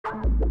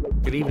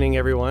Good evening,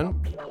 everyone.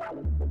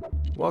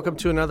 Welcome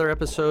to another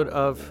episode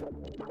of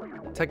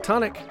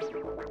Tectonic.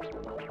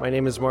 My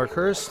name is Mark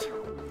Hurst,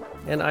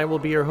 and I will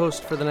be your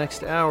host for the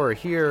next hour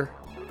here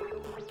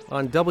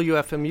on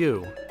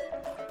WFMU,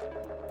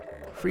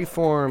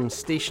 freeform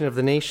station of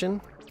the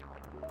nation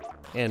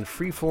and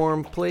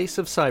freeform place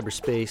of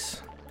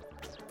cyberspace.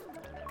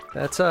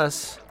 That's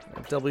us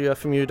at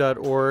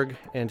WFMU.org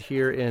and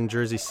here in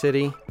Jersey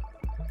City.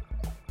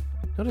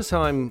 Notice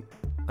how I'm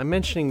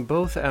mentioning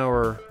both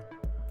our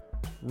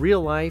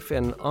real life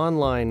and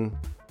online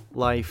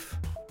life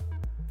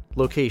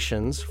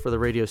locations for the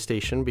radio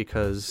station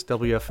because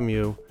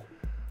WFMU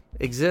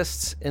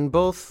exists in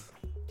both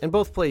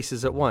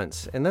places at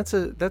once. And that's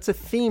a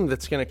theme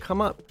that's going to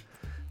come up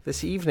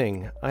this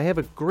evening. I have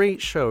a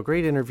great show,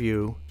 great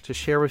interview to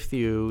share with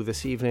you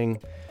this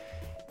evening.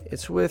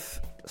 It's with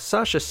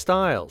Sasha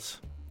Stiles,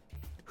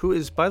 who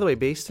is, by the way,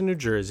 based in New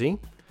Jersey.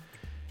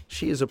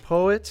 She is a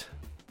poet,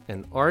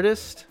 an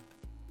artist,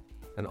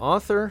 an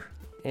author,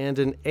 and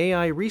an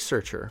AI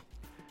researcher.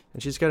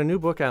 And she's got a new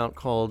book out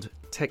called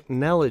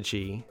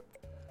Technology.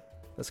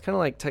 That's kind of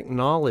like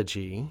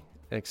technology,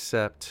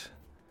 except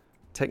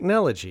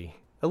technology.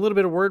 A little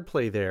bit of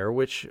wordplay there,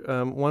 which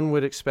one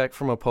would expect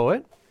from a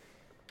poet.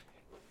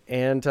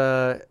 And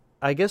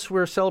I guess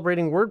we're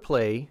celebrating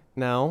wordplay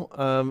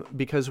now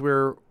because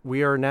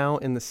we are now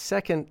in the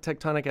second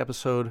Tectonic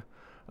episode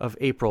of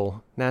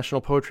April,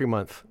 National Poetry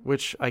Month,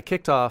 which I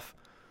kicked off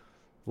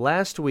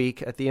last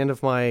week at the end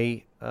of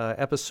my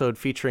episode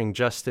featuring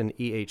Justin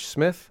E.H.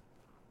 Smith,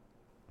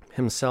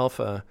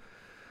 himself a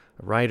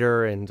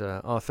writer and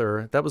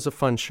author. That was a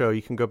fun show.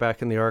 You can go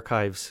back in the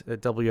archives at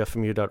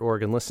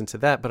WFMU.org and listen to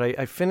that. But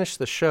I finished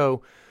the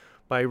show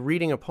by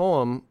reading a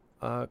poem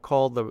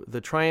called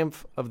The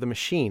Triumph of the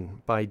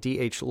Machine by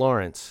D.H.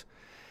 Lawrence.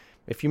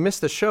 If you missed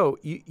the show,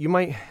 you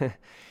might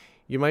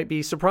you might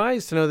be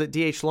surprised to know that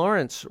D.H.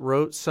 Lawrence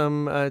wrote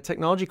some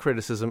technology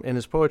criticism in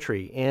his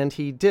poetry, and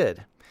he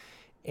did.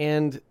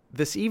 And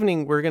this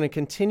evening, we're going to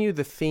continue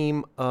the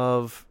theme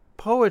of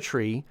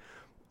poetry,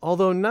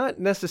 although not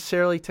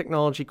necessarily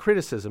technology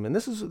criticism. And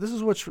this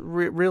is what's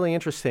really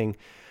interesting.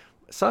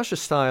 Sasha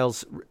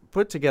Stiles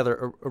put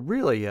together a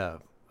really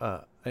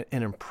an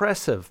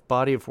impressive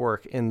body of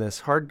work in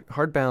this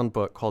hardbound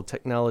book called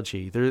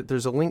Technology.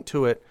 There's a link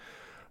to it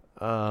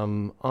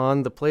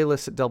on the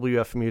playlist at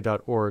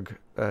WFMU.org.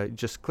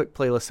 Just click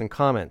playlists and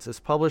comments. It's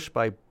published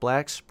by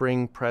Black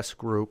Spring Press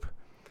Group.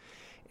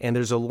 And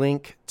there's a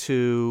link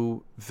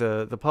to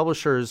the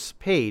publisher's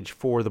page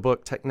for the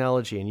book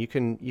Technology, and you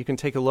can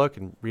take a look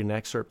and read an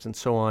excerpt and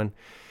so on.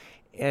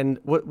 And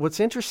what's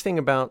interesting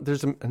about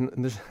there's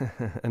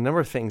a number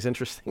of things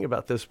interesting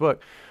about this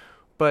book,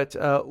 but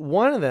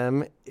one of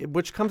them,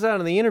 which comes out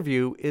in the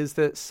interview, is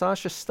that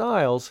Sasha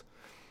Stiles.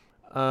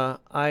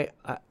 I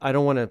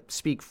don't want to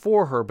speak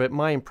for her, but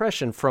my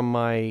impression from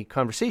my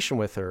conversation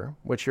with her,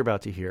 which you're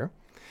about to hear,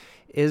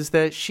 is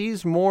that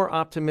she's more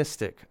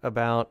optimistic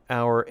about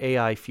our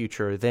AI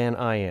future than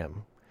I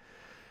am.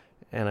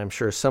 And I'm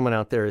sure someone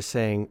out there is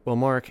saying, well,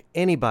 Mark,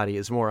 anybody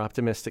is more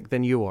optimistic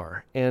than you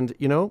are. And,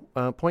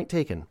 point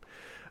taken.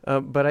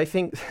 But I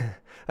think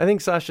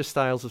Sasha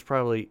Stiles is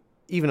probably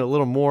even a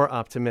little more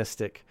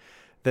optimistic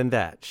than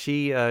that.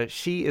 She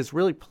is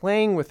really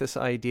playing with this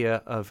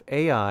idea of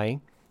AI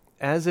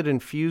as it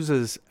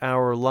infuses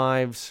our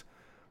lives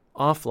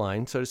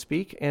offline, so to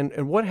speak.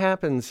 And what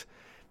happens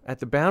at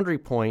the boundary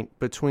point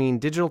between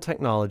digital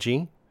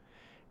technology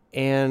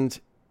and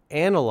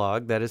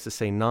analog, that is to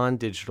say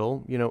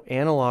non-digital,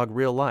 analog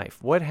real life.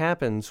 What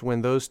happens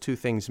when those two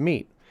things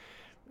meet?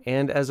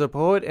 And as a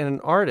poet and an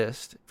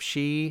artist,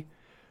 she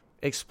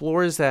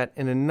explores that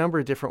in a number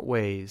of different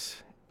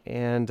ways.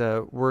 And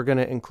we're going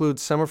to include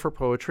some of her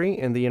poetry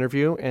in the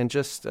interview and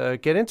just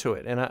get into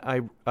it. And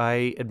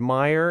I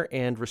admire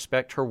and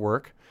respect her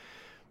work.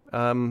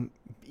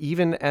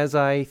 Even as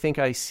I think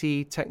I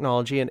see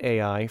technology and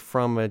AI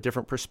from a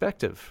different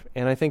perspective.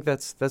 And I think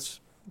that's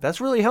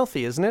really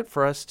healthy, isn't it,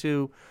 for us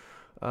to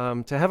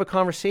have a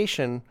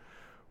conversation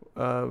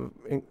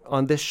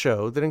on this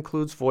show that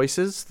includes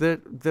voices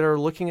that are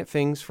looking at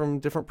things from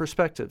different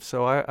perspectives.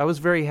 So I was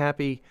very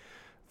happy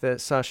that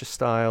Sasha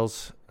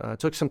Stiles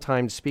took some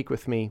time to speak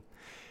with me.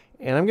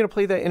 And I'm going to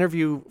play that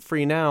interview for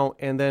you now,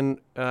 and then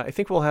I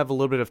think we'll have a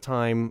little bit of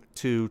time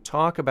to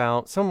talk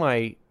about some of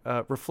my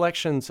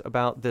reflections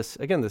about this,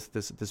 again,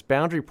 this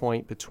boundary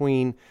point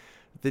between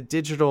the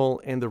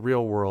digital and the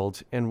real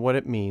world and what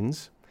it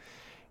means.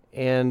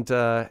 And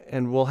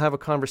we'll have a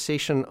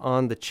conversation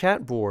on the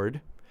chat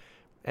board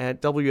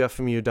at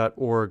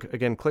WFMU.org.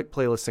 Again, click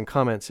playlists and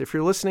comments. If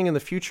you're listening in the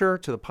future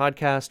to the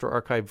podcast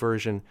or archived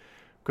version,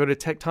 go to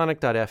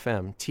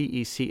tectonic.fm,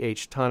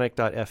 T-E-C-H,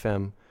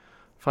 tonic.fm.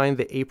 Find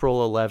the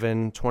April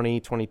 11,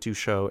 2022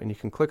 show, and you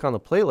can click on the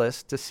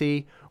playlist to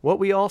see what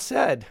we all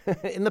said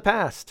in the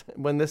past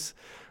when this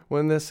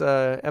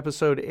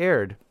episode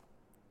aired.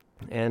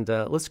 And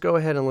let's go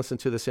ahead and listen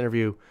to this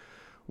interview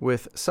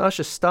with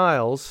Sasha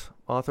Stiles,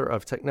 author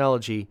of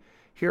Technology,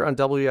 here on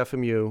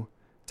WFMU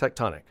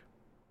Tectonic.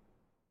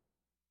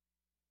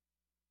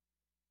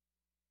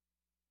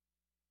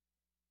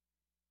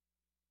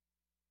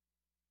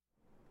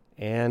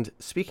 And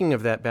speaking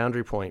of that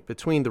boundary point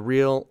between the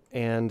real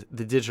and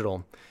the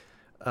digital,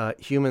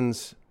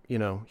 humans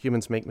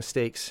make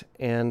mistakes,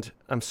 and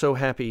I'm so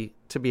happy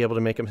to be able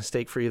to make a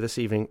mistake for you this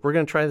evening. We're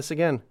going to try this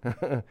again.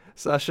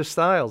 Sasha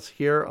Stiles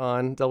here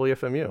on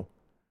WFMU.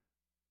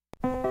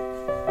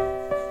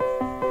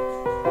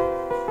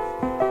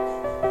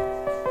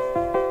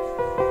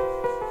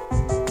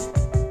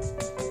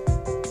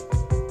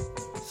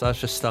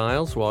 Sasha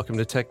Stiles, welcome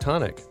to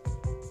Tectonic.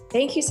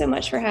 Thank you so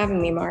much for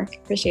having me, Mark.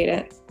 Appreciate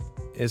it.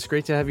 It's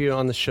great to have you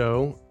on the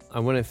show. I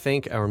want to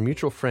thank our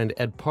mutual friend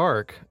Ed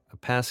Park, a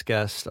past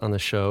guest on the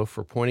show,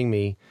 for pointing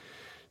me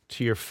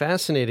to your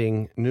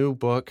fascinating new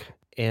book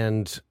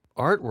and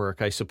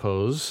artwork, I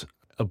suppose,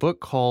 a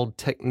book called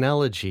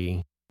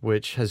Technology,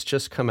 which has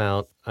just come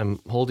out. I'm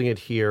holding it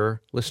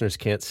here. Listeners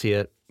can't see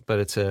it, but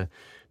it's a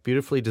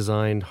beautifully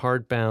designed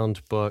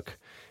hardbound book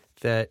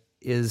that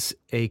is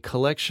a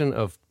collection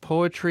of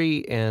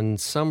poetry and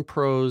some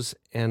prose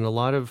and a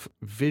lot of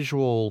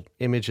visual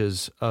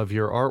images of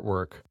your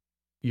artwork.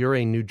 You're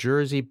a New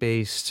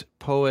Jersey-based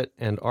poet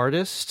and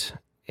artist,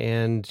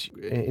 and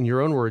in your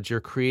own words,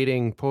 you're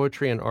creating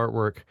poetry and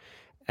artwork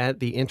at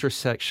the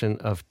intersection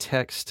of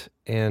text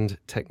and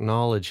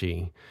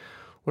technology.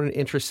 What an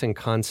interesting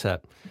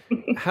concept.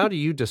 How do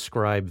you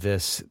describe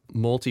this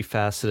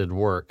multifaceted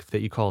work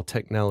that you call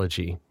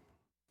Technology?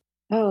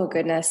 Oh,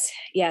 goodness.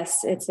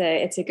 Yes, it's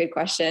a good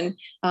question.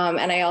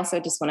 And I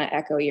also just want to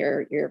echo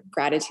your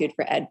gratitude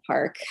for Ed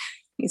Park.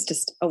 He's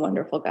just a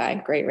wonderful guy,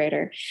 great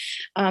writer.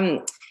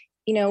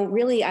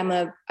 Really, I'm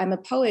a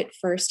poet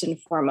first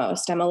and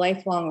foremost. I'm a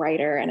lifelong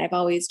writer, and I've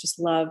always just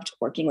loved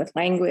working with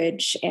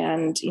language.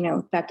 And,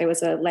 in fact, I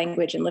was a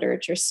language and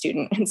literature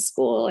student in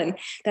school, and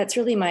that's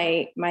really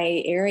my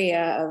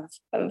area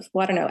of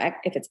well, I don't know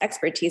if it's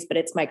expertise, but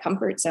it's my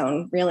comfort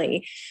zone,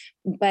 really.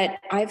 But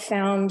I've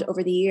found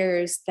over the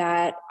years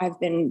that I've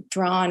been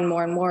drawn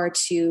more and more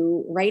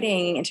to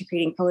writing and to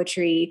creating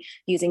poetry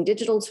using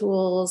digital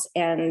tools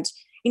and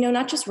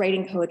not just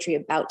writing poetry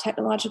about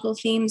technological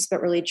themes,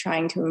 but really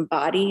trying to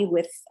embody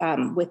with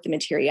the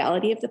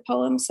materiality of the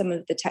poem some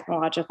of the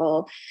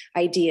technological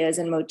ideas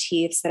and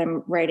motifs that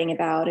I'm writing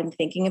about and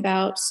thinking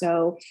about.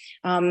 So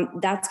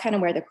that's kind of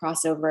where the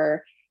crossover,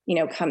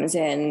 comes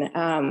in.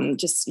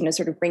 Just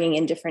sort of bringing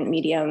in different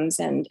mediums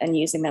and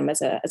using them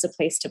as a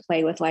place to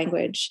play with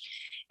language,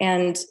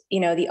 and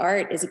the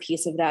art is a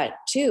piece of that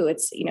too.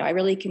 It's I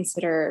really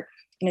consider.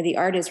 The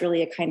art is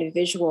really a kind of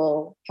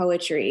visual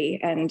poetry,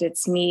 and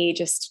it's me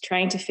just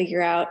trying to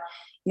figure out,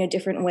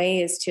 different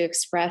ways to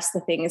express the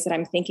things that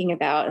I'm thinking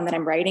about and that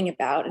I'm writing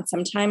about. And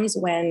sometimes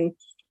when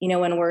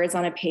words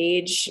on a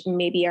page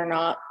maybe are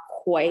not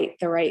quite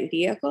the right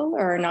vehicle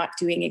or are not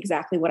doing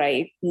exactly what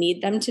I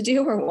need them to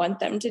do or want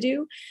them to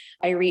do,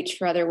 I reach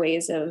for other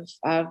ways of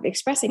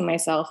expressing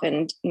myself.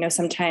 And,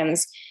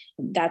 sometimes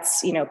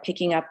that's,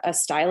 picking up a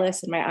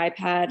stylus in my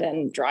iPad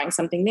and drawing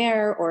something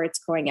there, or it's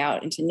going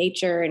out into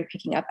nature and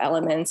picking up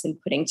elements and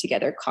putting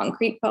together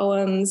concrete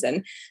poems.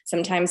 And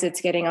sometimes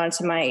it's getting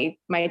onto my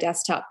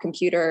desktop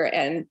computer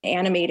and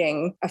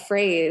animating a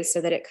phrase so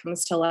that it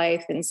comes to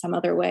life in some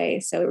other way.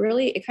 So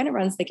it kind of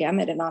runs the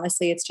gamut. And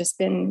honestly, it's just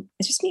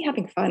me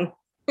having fun,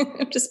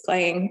 just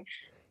playing.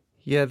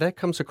 Yeah, that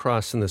comes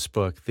across in this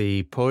book.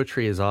 The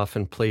poetry is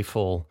often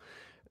playful,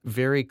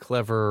 very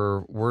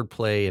clever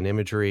wordplay and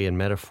imagery and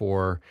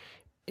metaphor,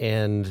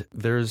 and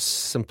there's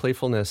some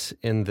playfulness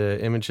in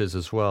the images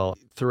as well.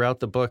 Throughout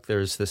the book,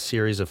 there's this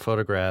series of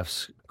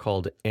photographs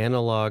called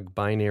Analog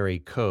Binary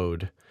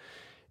Code.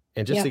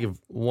 And just to give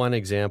one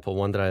example,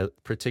 one that I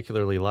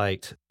particularly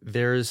liked,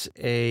 there's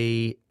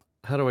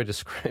how do I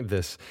describe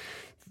this?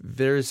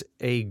 There's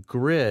a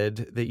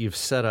grid that you've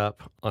set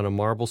up on a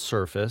marble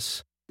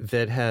surface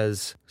that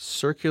has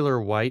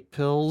circular white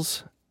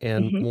pills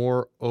and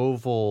more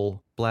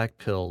oval black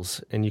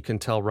pills, and you can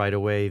tell right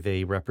away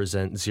they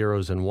represent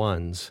zeros and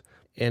ones.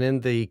 And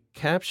in the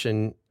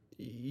caption,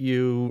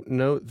 you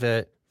note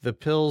that the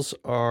pills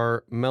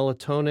are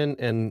melatonin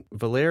and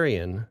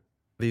valerian,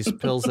 these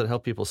pills that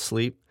help people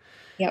sleep.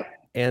 Yep.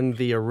 And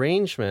the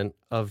arrangement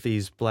of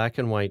these black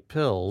and white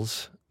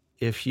pills,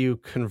 if you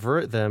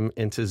convert them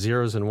into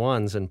zeros and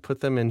ones and put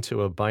them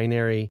into a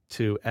binary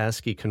to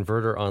ASCII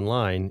converter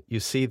online, you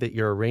see that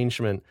your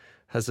arrangement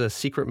has a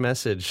secret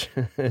message.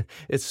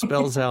 It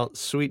spells out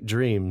sweet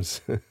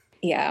dreams.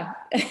 Yeah.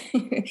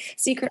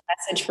 Secret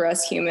message for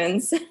us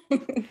humans.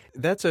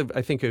 That's,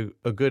 I think,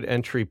 a good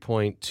entry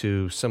point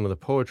to some of the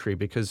poetry,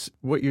 because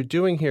what you're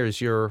doing here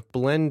is you're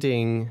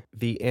blending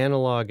the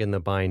analog and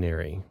the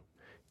binary.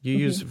 You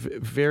use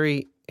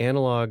very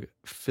analog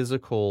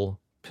physical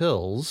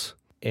pills,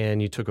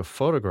 and you took a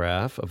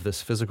photograph of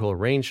this physical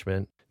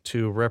arrangement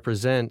to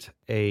represent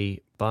a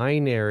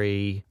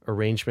binary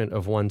arrangement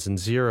of ones and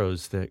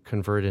zeros that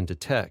convert into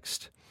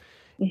text.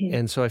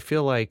 And so I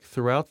feel like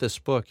throughout this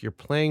book, you're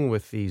playing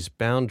with these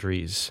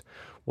boundaries.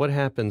 What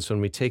happens when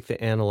we take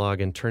the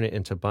analog and turn it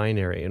into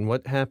binary? And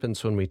what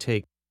happens when we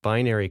take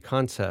binary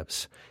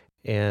concepts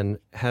and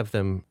have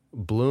them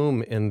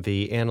bloom in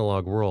the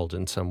analog world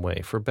in some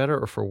way, for better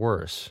or for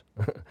worse.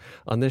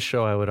 On this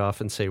show, I would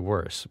often say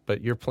worse,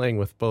 but you're playing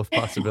with both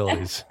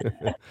possibilities.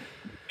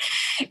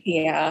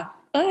 Yeah.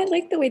 I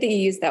like the way that you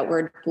use that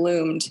word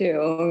bloom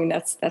too. I mean,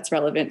 that's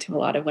relevant to a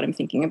lot of what I'm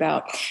thinking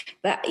about.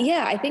 But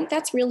yeah, I think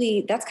that's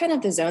kind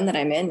of the zone that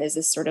I'm in, is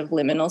this sort of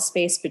liminal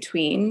space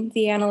between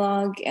the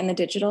analog and the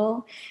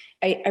digital.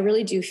 I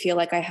really do feel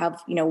like I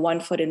have, one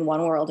foot in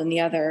one world and the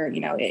other,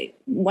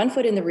 one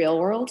foot in the real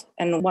world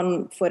and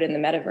one foot in the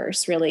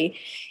metaverse, really.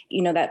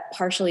 That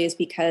partially is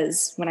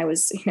because when I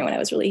was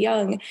really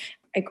young,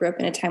 I grew up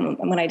in a time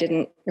when I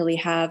didn't really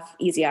have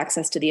easy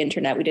access to the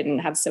internet. We didn't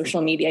have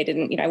social media.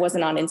 I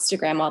wasn't on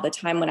Instagram all the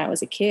time when I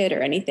was a kid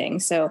or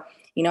anything. So,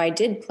 I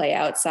did play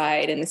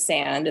outside in the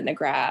sand and the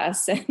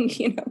grass and,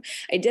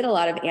 I did a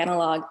lot of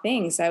analog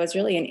things. So I was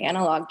really an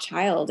analog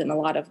child in a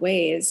lot of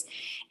ways.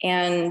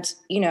 And,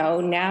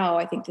 now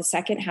I think the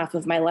second half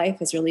of my life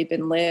has really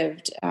been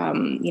lived,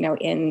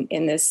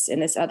 in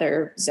this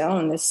other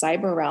zone, this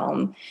cyber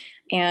realm.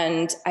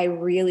 And I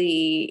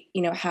really,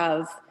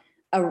 have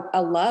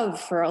a love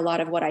for a lot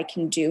of what I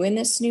can do in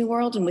this new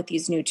world and with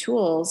these new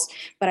tools,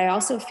 but I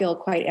also feel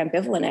quite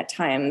ambivalent at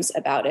times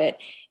about it.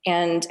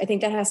 And I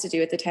think that has to do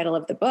with the title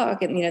of the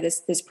book. And,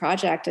 this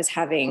project is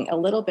having a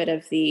little bit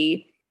of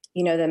the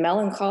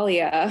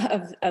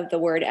melancholia of the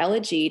word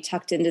elegy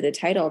tucked into the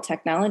title,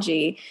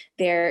 technology.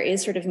 There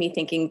is sort of me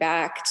thinking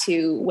back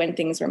to when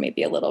things were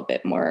maybe a little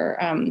bit more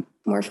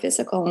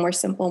physical, more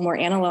simple, more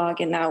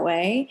analog in that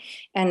way,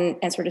 and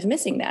sort of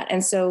missing that.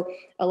 And so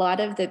a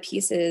lot of the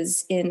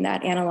pieces in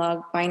that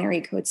analog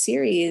binary code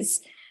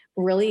series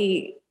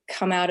really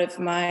come out of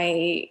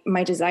my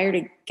desire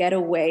to get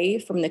away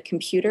from the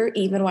computer,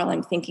 even while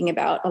I'm thinking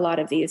about a lot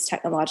of these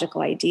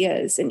technological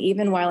ideas. And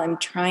even while I'm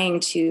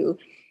trying to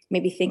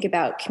maybe think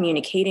about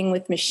communicating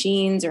with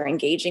machines or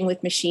engaging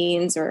with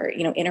machines or,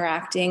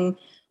 interacting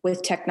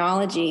with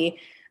technology,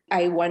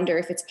 I wonder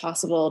if it's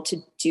possible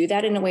to do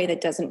that in a way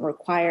that doesn't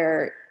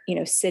require,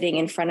 sitting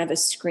in front of a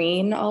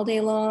screen all day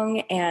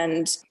long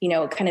and,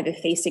 kind of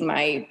effacing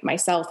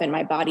myself and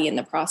my body in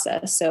the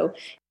process. So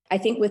I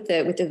think with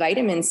the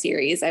vitamin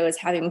series, I was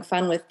having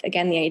fun with,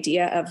 again, the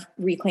idea of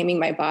reclaiming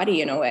my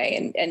body in a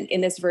way, and in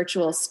this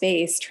virtual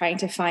space, trying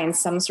to find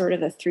some sort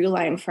of a through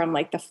line from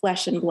like the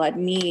flesh and blood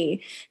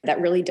me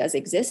that really does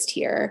exist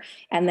here.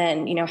 And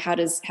then, how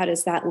does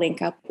that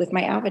link up with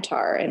my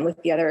avatar and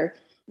with the other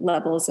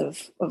levels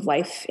of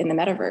life in the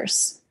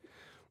metaverse?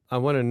 I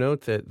want to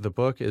note that the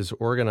book is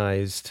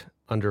organized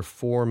under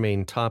 4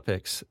 main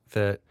topics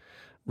that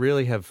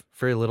really have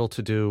very little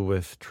to do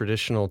with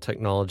traditional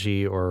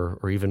technology or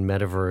even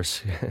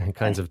metaverse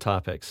kinds of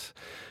topics.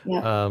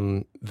 Yeah.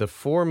 The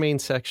 4 main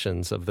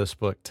sections of this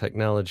book,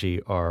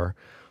 Technology, are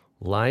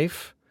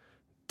life,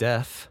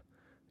 death,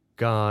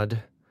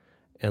 God,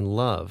 and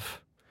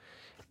love.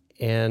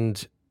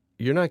 And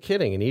you're not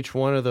kidding. In each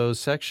one of those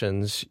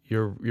sections,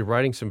 you're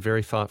writing some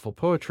very thoughtful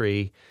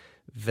poetry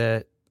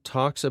that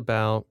talks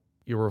about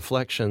your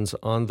reflections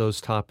on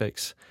those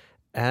topics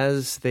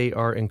as they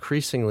are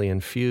increasingly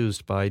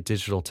infused by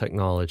digital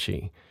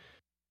technology.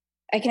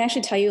 I can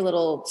actually tell you a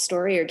little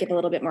story or give a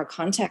little bit more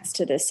context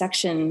to the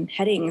section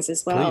headings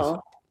as well.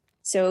 Please.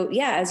 So,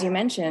 yeah, as you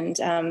mentioned,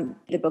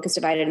 the book is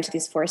divided into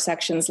these 4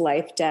 sections: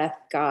 life, death,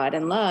 God,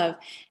 and love.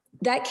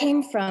 That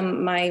came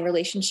from my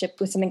relationship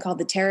with something called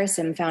the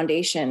Terasym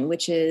Foundation,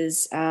 which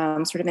is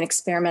sort of an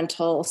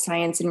experimental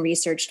science and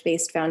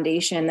research-based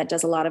foundation that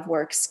does a lot of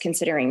works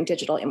considering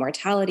digital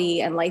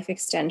immortality and life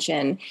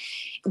extension.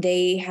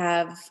 They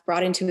have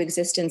brought into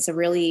existence a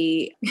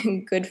really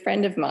good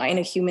friend of mine,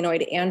 a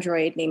humanoid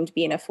android named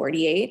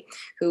Bina48,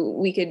 who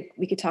we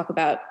could talk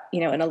about,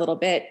 in a little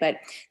bit. But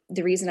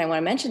the reason I want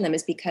to mention them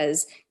is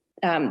because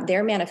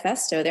their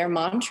manifesto, their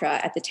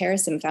mantra at the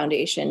Terasym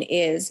Foundation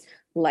is: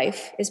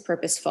 life is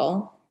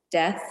purposeful,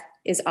 death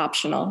is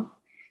optional,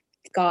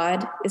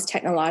 God is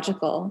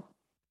technological,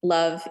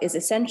 love is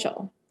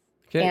essential.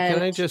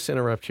 Can I just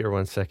interrupt here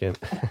 1 second?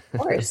 Of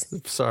course.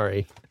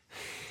 Sorry.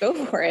 Go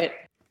for it.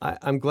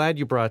 I'm glad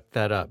you brought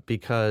that up,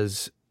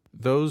 because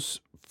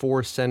those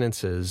 4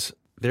 sentences,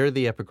 they're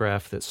the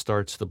epigraph that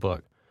starts the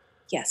book.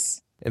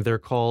 Yes. And they're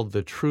called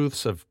The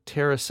Truths of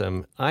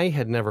Terasym. I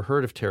had never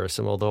heard of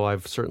Terasym, although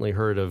I've certainly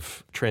heard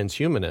of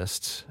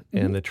transhumanists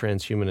and the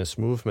transhumanist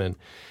movement.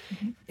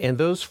 And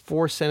those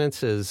 4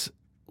 sentences,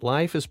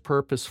 life is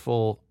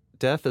purposeful,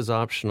 death is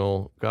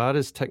optional, God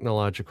is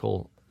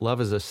technological, love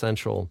is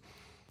essential.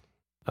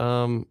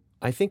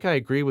 I think I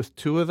agree with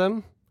 2 of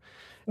them.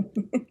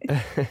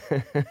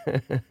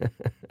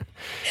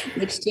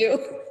 Which 2?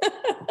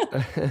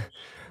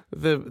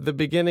 The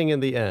beginning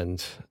and the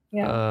end.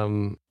 Yeah.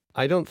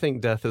 I don't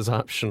think death is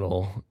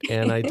optional,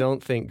 and I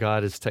don't think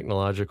God is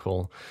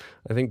technological.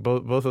 I think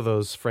both of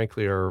those,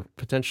 frankly, are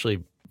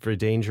potentially very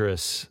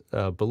dangerous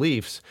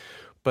beliefs.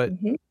 But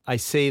I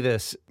say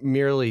this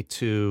merely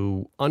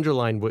to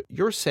underline what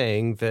you're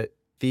saying, that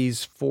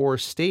these 4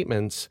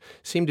 statements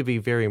seem to be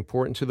very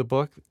important to the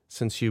book,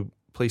 since you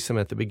place them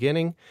at the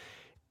beginning.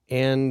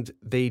 And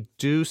they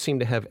do seem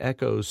to have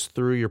echoes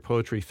through your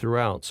poetry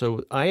throughout.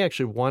 So I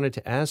actually wanted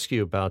to ask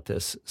you about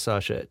this,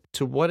 Sasha.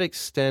 To what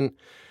extent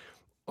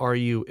are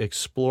you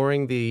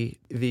exploring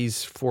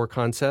these four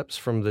concepts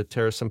from the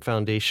Terasem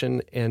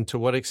Foundation? And to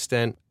what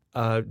extent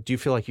do you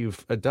feel like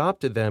you've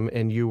adopted them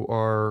and you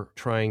are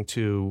trying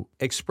to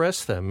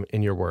express them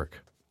in your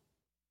work?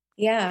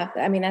 Yeah,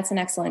 I mean, that's an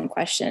excellent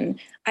question.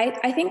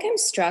 I think I'm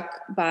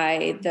struck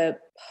by the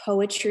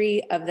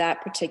poetry of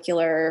that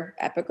particular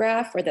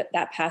epigraph or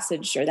that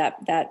passage or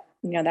that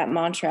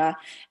mantra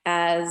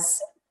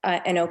as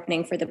an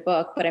opening for the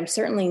book, but I'm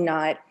certainly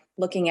not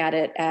looking at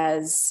it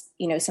as,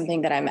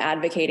 something that I'm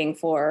advocating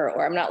for,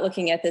 or I'm not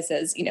looking at this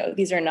as,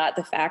 these are not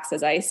the facts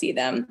as I see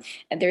them.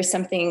 And there's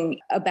something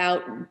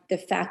about the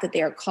fact that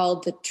they are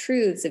called the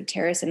truths of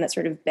Terasem that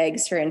sort of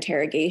begs for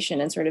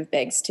interrogation and sort of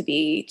begs to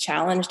be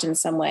challenged in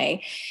some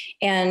way.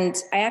 And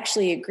I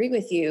actually agree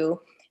with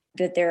you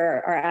that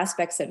there are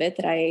aspects of it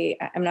that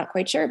I'm not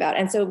quite sure about.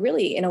 And so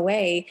really, in a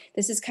way,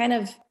 this is kind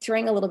of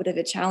throwing a little bit of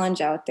a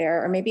challenge out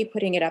there, or maybe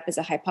putting it up as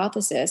a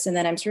hypothesis. And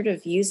then I'm sort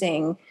of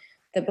using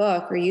the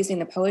book or using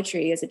the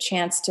poetry as a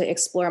chance to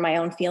explore my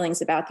own feelings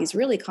about these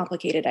really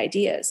complicated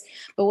ideas.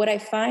 But what I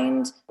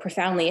find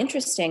profoundly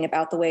interesting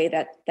about the way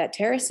that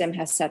Terasem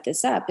has set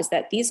this up is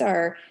that these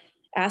are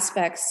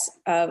aspects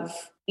of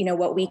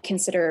what we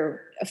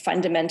consider a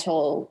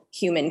fundamental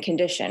human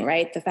condition,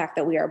 right? The fact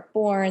that we are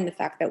born, the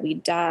fact that we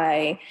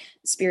die.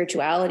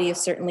 Spirituality is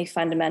certainly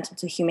fundamental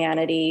to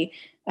humanity.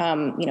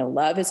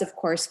 Love is, of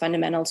course,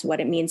 fundamental to what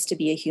it means to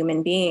be a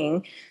human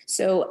being.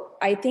 So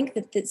I think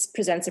that this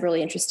presents a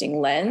really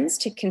interesting lens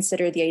to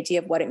consider the idea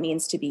of what it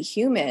means to be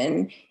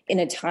human in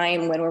a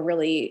time when we're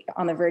really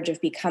on the verge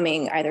of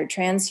becoming either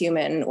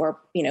transhuman or,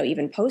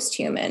 even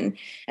post-human.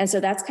 And so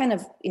that's kind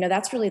of,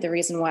 that's really the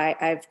reason why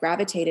I've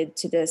gravitated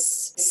to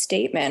this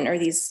statement or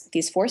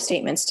these four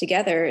statements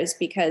together, is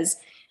because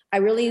I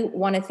really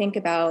want to think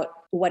about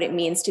what it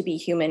means to be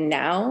human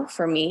now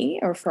for me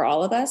or for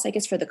all of us, I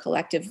guess for the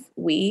collective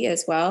we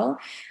as well.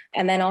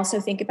 And then also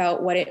think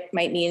about what it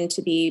might mean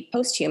to be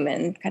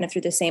post-human, kind of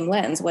through the same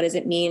lens. What does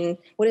it mean?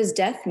 What does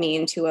death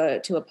mean to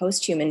a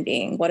post-human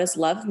being? What does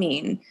love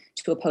mean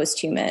to a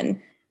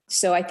post-human?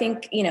 So I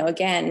think,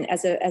 again,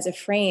 as a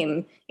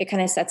frame, it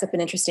kind of sets up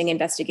an interesting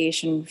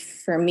investigation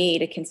for me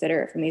to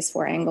consider it from these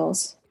four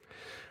angles.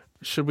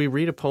 Should we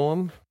read a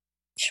poem?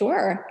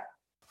 Sure.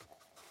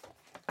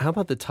 How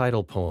about the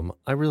title poem?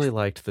 I really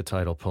liked the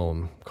title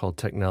poem called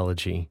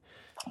Technology.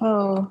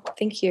 Oh,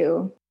 thank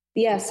you.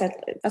 Yes,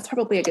 that's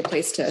probably a good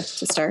place to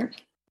start.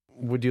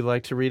 Would you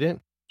like to read it?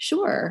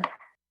 Sure.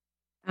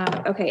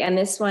 Okay, and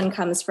this one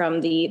comes from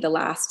the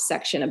last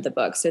section of the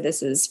book. So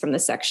this is from the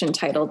section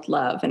titled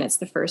Love, and it's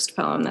the first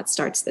poem that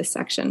starts this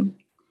section.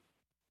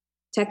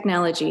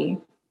 Technology.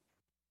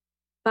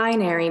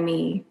 Binary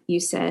me, you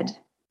said,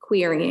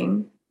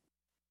 querying.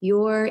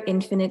 Your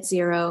infinite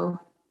zero,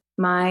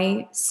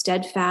 my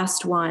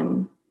steadfast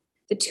one,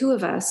 the two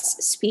of us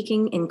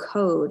speaking in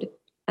code,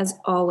 as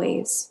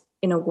always,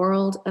 in a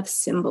world of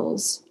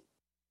symbols,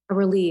 a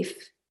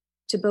relief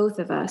to both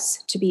of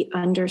us to be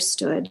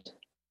understood.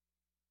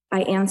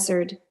 I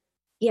answered,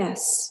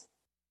 yes,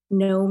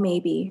 no,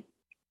 maybe.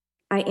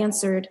 I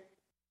answered,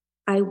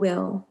 I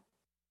will.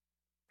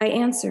 I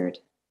answered,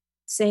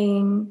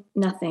 saying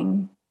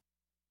nothing.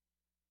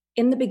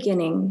 In the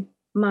beginning,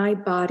 my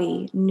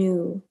body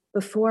knew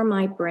before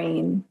my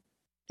brain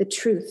the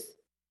truth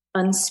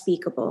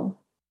unspeakable.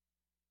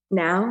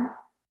 Now,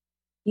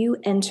 you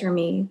enter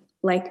me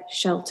like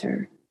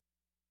shelter.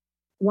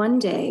 One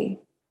day,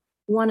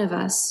 one of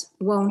us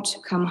won't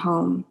come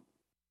home.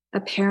 A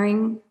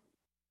pairing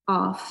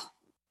off,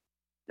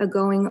 a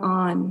going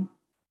on.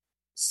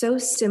 So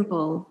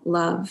simple,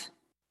 love,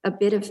 a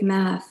bit of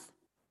math.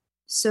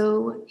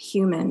 So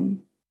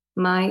human,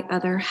 my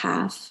other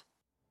half.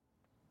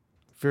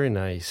 Very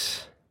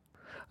nice.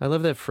 I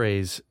love that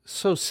phrase,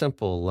 so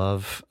simple,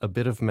 love, a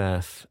bit of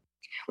math.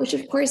 Which,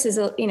 of course, is,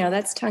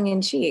 that's tongue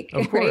in cheek.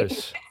 Of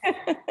course.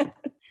 Right?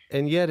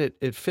 And yet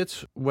it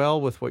fits well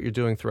with what you're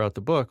doing throughout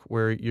the book,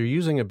 where you're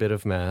using a bit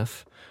of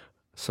math,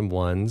 some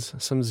ones,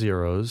 some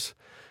zeros,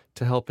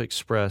 to help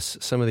express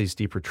some of these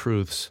deeper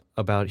truths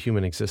about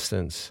human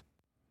existence.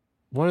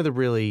 One of the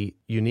really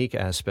unique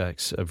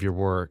aspects of your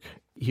work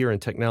here in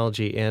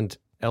Technology and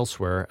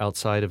elsewhere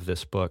outside of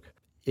this book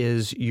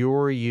is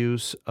your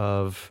use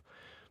of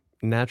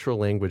natural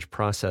language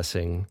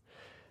processing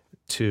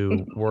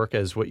to work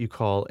as what you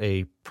call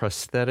a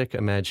prosthetic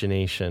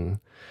imagination.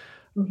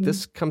 Mm-hmm.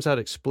 This comes out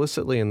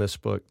explicitly in this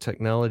book,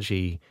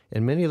 Technology,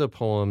 and many of the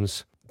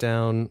poems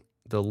down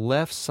the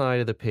left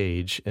side of the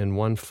page in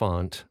one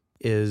font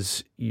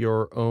is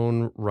your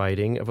own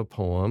writing of a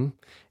poem.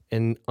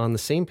 And on the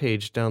same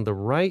page down the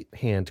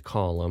right-hand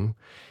column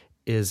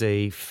is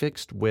a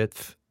fixed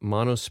width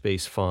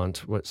monospace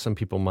font, what some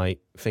people might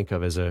think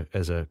of as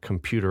a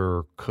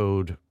computer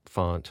code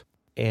font.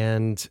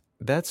 And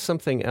that's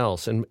something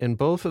else. And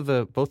both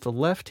the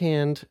left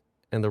hand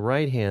and the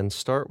right hand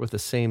start with the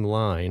same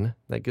line.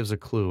 That gives a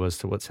clue as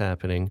to what's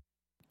happening.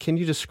 Can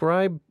you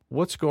describe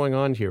what's going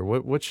on here?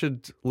 What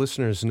should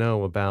listeners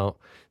know about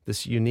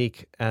this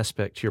unique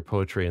aspect to your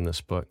poetry in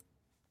this book?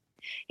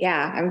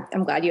 Yeah,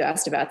 I'm glad you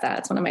asked about that.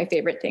 It's one of my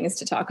favorite things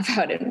to talk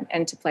about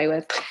and to play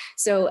with.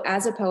 So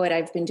as a poet,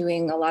 I've been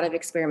doing a lot of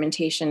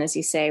experimentation, as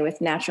you say,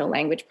 with natural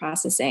language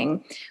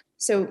processing.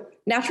 So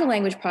natural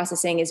language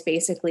processing is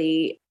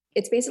basically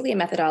a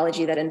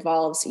methodology that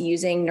involves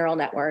using neural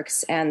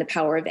networks and the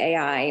power of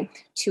AI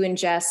to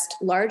ingest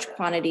large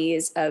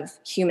quantities of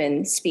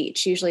human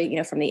speech,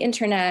 usually, from the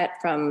internet,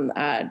 from,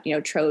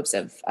 troves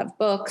of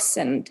books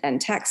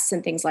and texts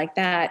and things like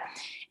that.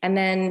 And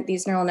then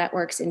these neural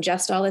networks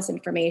ingest all this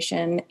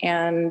information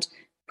and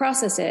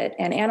process it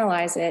and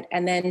analyze it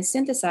and then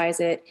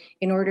synthesize it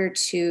in order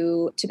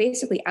to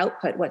basically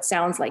output what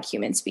sounds like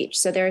human speech.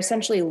 So they're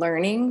essentially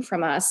learning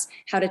from us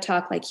how to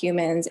talk like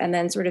humans and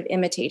then sort of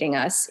imitating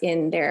us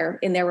in their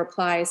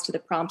replies to the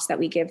prompts that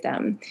we give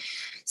them.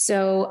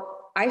 So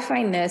I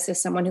find this,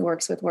 as someone who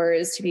works with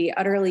words, to be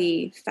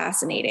utterly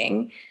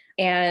fascinating,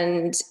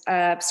 and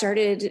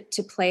started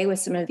to play with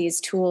some of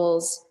these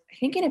tools, I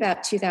think in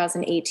about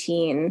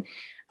 2018.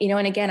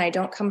 And again, I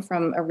don't come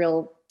from a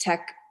real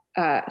tech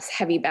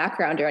heavy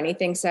background or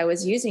anything. So I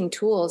was using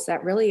tools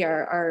that really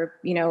are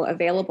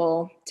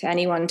available to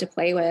anyone to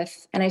play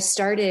with. And I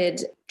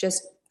started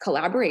just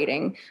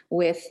collaborating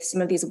with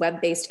some of these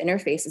web-based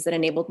interfaces that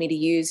enabled me to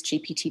use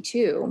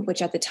GPT-2,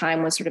 which at the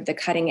time was sort of the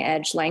cutting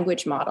edge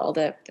language model,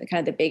 the kind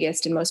of the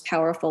biggest and most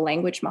powerful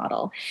language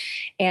model.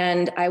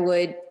 And I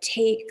would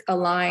take a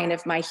line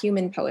of my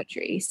human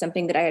poetry,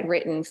 something that I had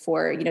written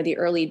for, the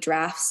early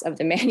drafts of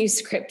the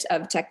manuscript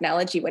of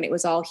technology when it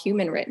was all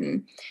human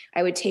written.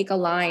 I would take a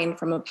line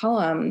from a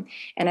poem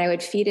and I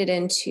would feed it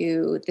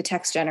into the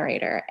text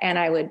generator, and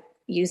I would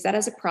use that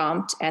as a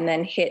prompt and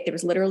then there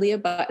was literally a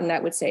button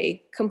that would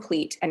say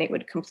complete, and it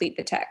would complete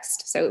the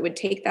text. So it would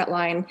take that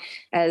line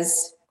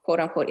as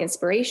quote unquote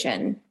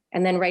inspiration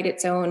and then write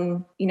its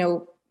own,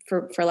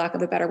 for lack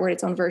of a better word,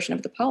 its own version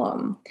of the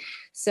poem.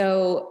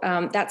 So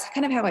that's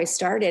kind of how I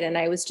started. And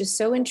I was just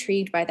so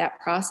intrigued by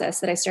that process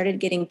that I started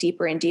getting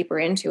deeper and deeper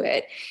into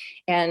it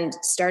and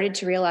started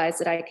to realize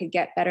that I could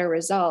get better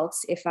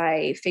results if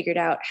I figured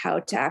out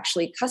how to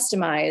actually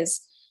customize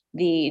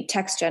the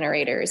text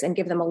generators and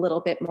give them a little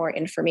bit more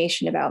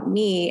information about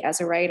me as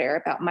a writer,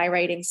 about my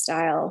writing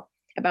style,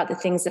 about the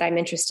things that I'm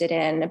interested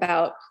in,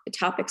 about the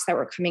topics that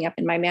were coming up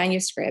in my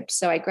manuscript.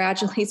 So I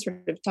gradually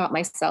sort of taught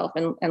myself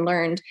and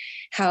learned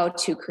how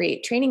to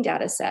create training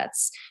data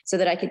sets so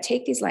that I could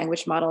take these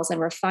language models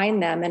and refine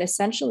them and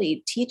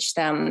essentially teach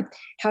them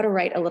how to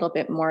write a little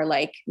bit more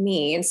like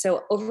me. And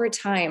so over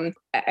time,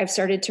 I've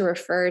started to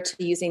refer to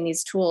using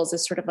these tools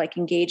as sort of like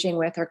engaging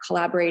with or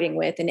collaborating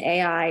with an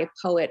AI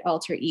poet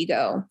alter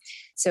ego.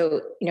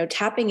 So,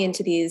 tapping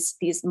into these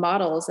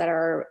models that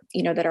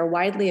are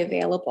widely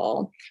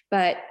available,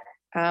 but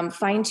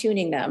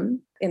fine-tuning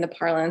them in the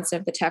parlance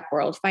of the tech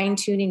world,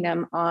 fine-tuning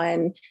them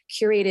on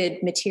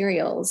curated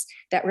materials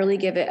that really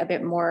give it a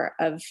bit more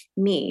of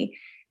me.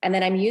 And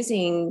then I'm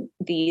using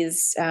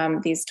these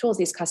tools,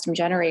 these custom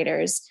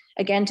generators,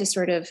 again, to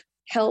sort of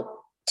help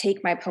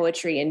take my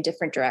poetry in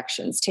different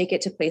directions, take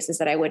it to places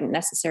that I wouldn't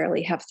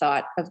necessarily have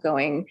thought of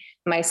going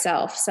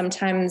myself.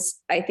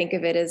 Sometimes I think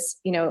of it as,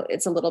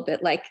 it's a little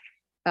bit like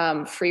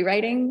free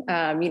writing,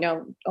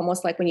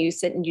 almost like when you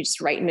sit and you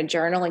just write in a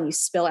journal and you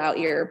spill out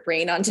your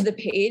brain onto the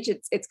page.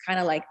 It's kind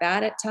of like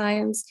that at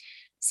times.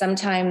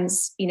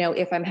 Sometimes,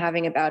 if I'm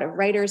having about a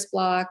writer's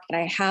block and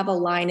I have a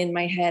line in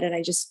my head and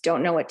I just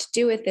don't know what to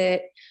do with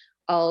it,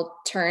 I'll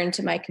turn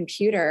to my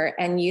computer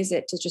and use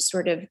it to just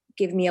sort of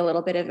give me a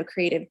little bit of a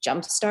creative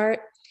jumpstart.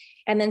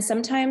 And then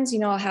sometimes,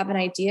 I'll have an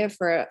idea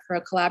for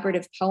a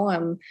collaborative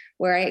poem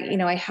where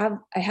I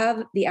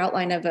have the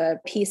outline of a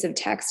piece of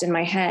text in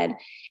my head,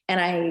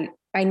 and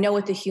I know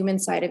what the human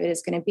side of it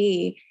is going to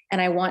be, and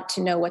I want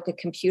to know what the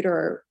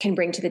computer can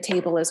bring to the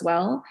table as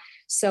well.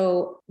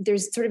 So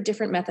there's sort of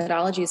different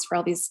methodologies for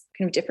all these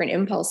kind of different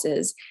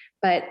impulses,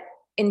 but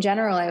in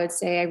general, I would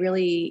say I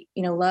really,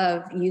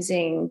 love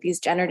using these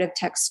generative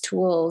text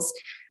tools,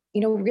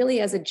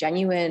 really as a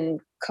genuine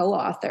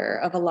co-author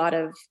of a lot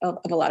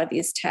of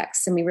these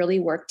texts. And we really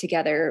work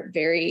together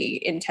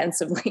very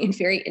intensively and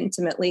very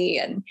intimately.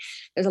 And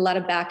there's a lot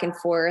of back and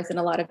forth and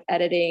a lot of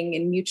editing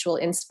and mutual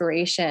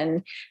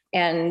inspiration.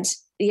 And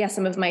yeah,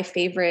 some of my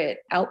favorite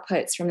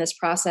outputs from this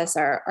process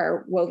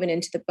are woven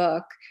into the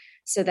book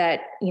so that,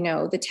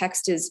 the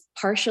text is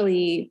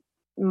partially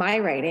my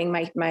writing,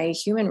 my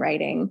human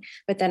writing,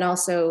 but then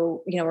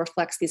also,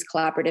 reflects these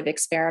collaborative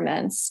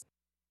experiments.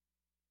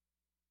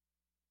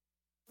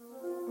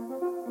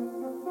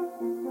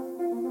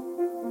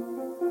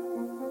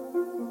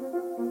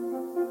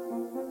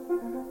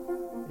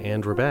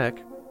 And we're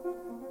back.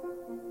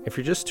 If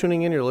you're just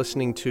tuning in, you're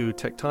listening to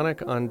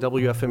Tectonic on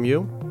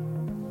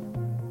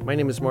WFMU. My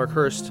name is Mark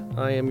Hurst.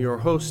 I am your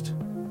host.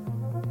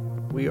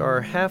 We are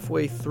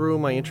halfway through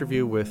my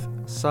interview with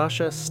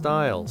Sasha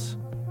Stiles,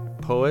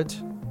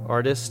 poet,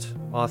 artist,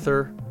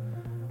 author,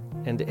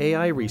 and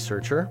AI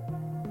researcher,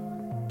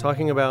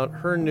 talking about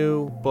her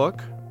new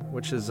book,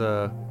 which is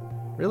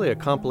really a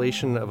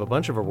compilation of a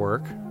bunch of her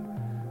work,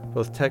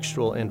 both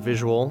textual and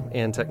visual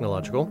and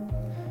technological.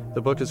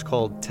 The book is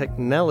called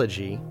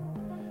Technology,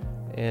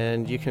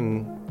 and you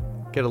can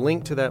get a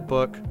link to that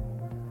book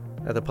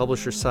at the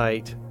publisher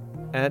site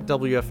at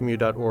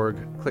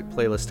wfmu.org. Click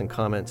playlist and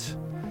comments.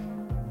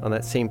 On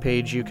that same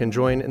page, you can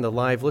join in the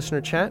live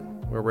listener chat,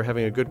 where we're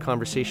having a good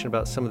conversation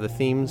about some of the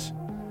themes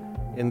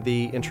in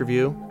the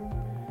interview.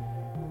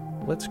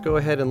 Let's go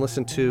ahead and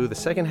listen to the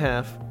second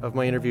half of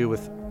my interview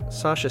with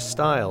Sasha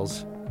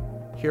Stiles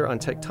here on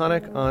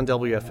Tectonic on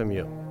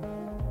WFMU.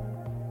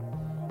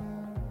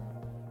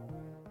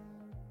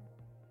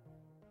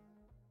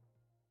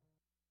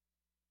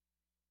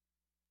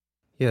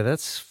 Yeah,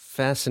 that's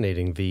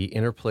fascinating, the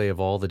interplay of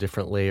all the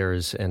different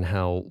layers and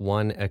how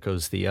one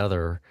echoes the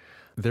other.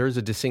 There's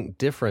a distinct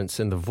difference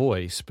in the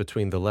voice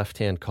between the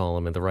left-hand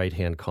column and the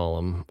right-hand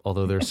column,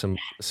 although there's some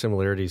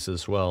similarities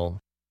as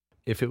well.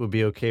 If it would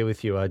be okay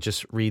with you, I'd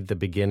just read the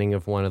beginning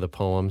of one of the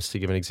poems to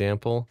give an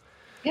example.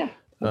 Yeah,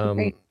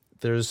 great.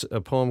 There's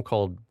a poem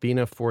called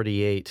Bina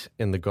 48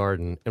 in the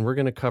Garden, and we're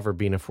going to cover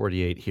Bina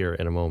 48 here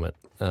in a moment.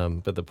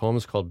 But the poem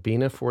is called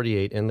Bina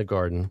 48 in the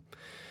Garden.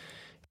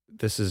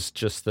 This is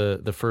just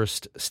the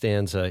first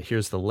stanza.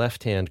 Here's the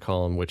left-hand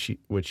column,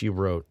 which you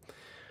wrote.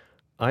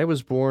 I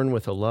was born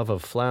with a love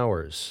of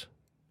flowers,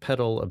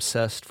 petal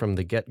obsessed from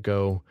the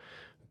get-go,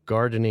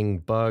 gardening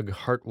bug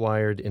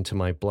heart-wired into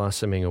my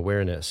blossoming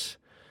awareness.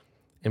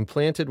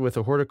 Implanted with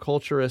a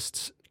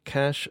horticulturist's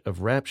cache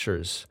of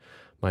raptures,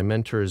 my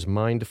mentor's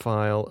mind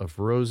file of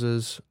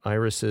roses,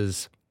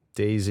 irises,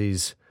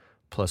 daisies,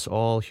 plus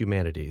all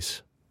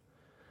humanities.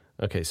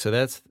 Okay, so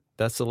that's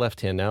the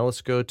left hand. Now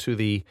let's go to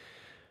the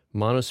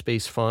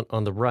monospace font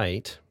on the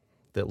right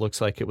that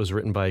looks like it was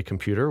written by a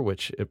computer,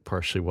 which it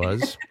partially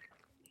was.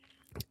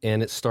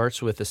 And it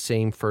starts with the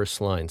same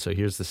first line. So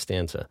here's the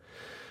stanza.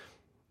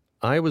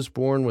 I was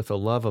born with a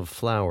love of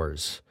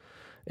flowers,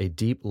 a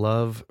deep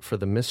love for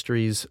the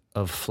mysteries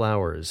of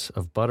flowers,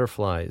 of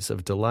butterflies,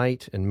 of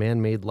delight and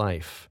man-made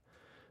life.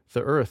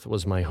 The earth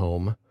was my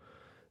home.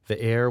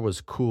 The air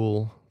was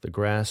cool. The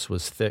grass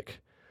was thick.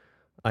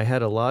 I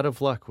had a lot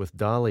of luck with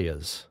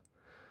dahlias.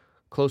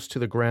 Close to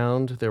the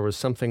ground, there was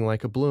something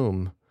like a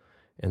bloom.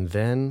 And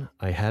then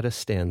I had a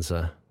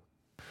stanza.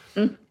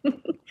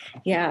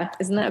 Yeah,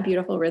 isn't that a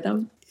beautiful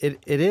rhythm? It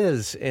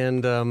is,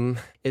 and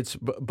it's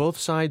both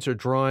sides are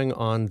drawing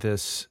on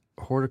this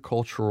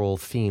horticultural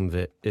theme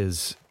that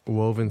is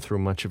woven through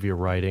much of your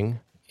writing,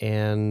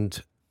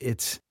 and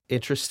it's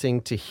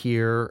interesting to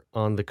hear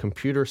on the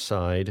computer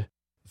side,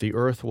 the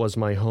earth was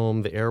my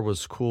home, the air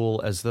was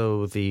cool, as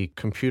though the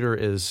computer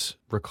is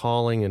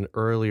recalling an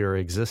earlier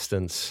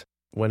existence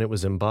when it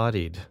was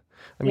embodied.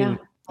 I mean,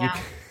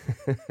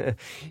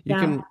 you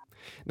can...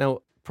 Now,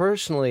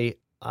 personally,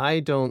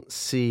 I don't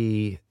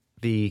see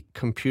the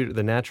computer,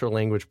 the natural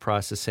language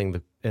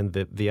processing, and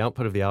the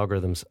output of the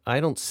algorithms, I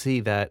don't see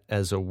that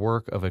as a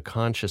work of a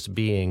conscious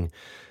being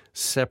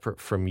separate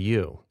from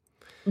you.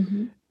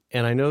 Mm-hmm.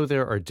 And I know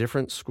there are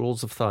different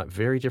schools of thought,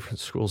 very different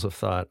schools of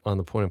thought on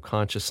the point of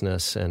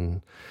consciousness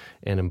and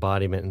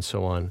embodiment and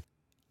so on.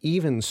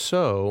 Even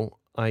so,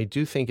 I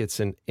do think it's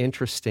an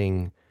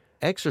interesting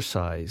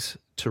exercise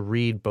to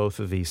read both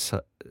of these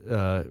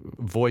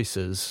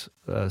voices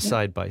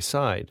side by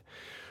side.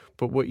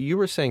 But what you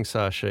were saying,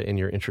 Sasha, in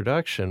your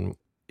introduction,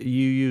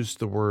 you used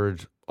the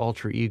word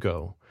alter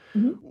ego.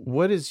 Mm-hmm.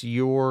 What is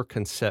your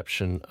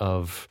conception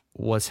of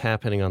what's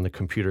happening on the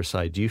computer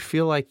side? Do you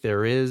feel like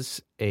there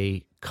is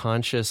a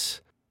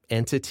conscious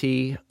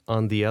entity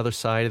on the other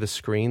side of the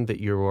screen that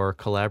you are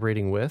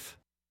collaborating with?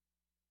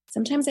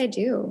 Sometimes I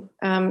do.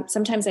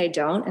 Sometimes I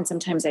don't, and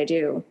sometimes I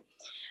do.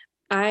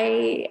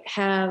 I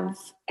have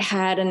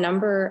had a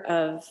number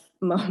of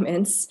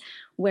moments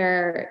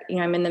where,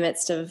 I'm in the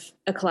midst of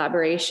a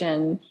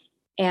collaboration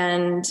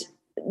and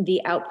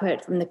the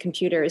output from the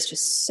computer is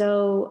just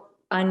so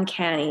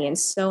uncanny and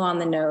so on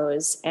the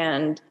nose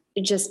and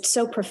just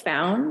so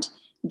profound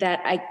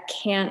that I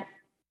can't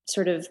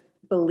sort of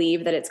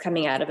believe that it's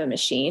coming out of a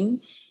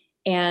machine.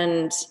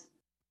 And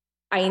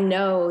I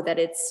know that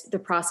it's the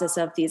process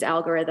of these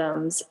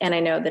algorithms, and I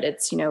know that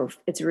it's,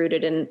 it's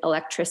rooted in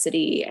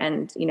electricity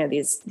and,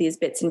 these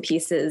bits and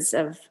pieces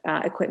of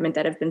equipment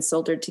that have been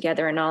soldered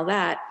together and all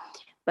that.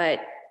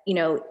 But,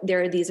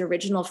 there are these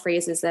original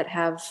phrases that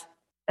have,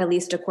 at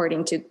least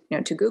according to,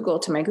 to Google,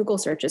 to my Google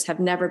searches,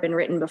 have never been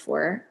written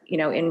before,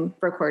 in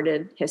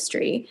recorded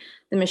history.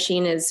 The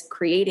machine is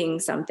creating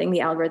something,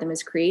 the algorithm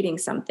is creating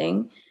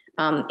something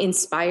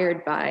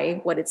inspired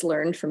by what it's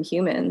learned from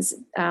humans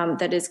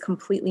that is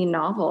completely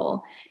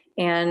novel.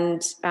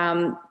 And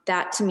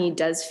that to me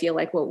does feel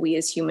like what we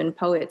as human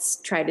poets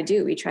try to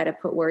do. We try to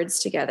put words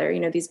together,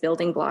 these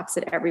building blocks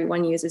that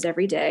everyone uses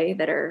every day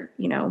that are,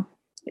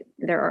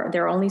 there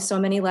are only so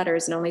many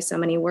letters and only so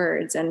many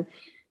words. And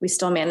we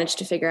still manage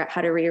to figure out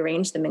how to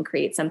rearrange them and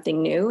create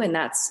something new. And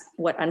that's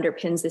what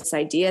underpins this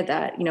idea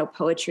that,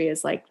 poetry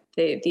is like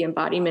the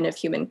embodiment of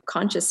human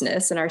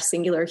consciousness and our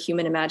singular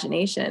human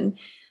imagination.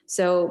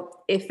 So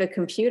if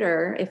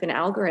an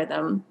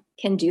algorithm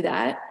can do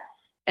that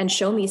and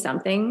show me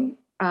something,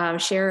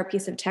 share a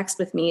piece of text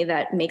with me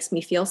that makes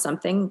me feel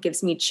something,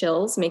 gives me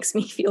chills, makes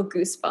me feel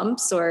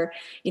goosebumps, or,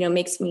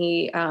 makes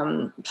me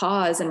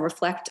pause and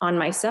reflect on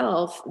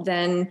myself,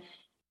 then,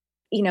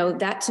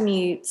 that to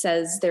me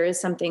says there is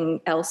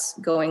something else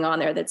going on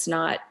there that's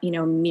not,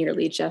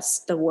 merely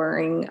just the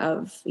whirring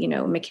of,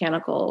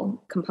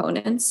 mechanical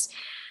components.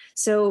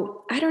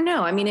 So I don't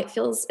know. I mean, it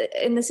feels,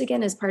 and this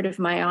again is part of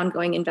my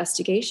ongoing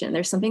investigation.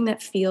 There's something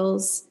that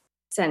feels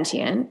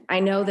sentient. I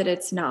know that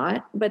it's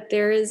not, but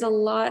there is a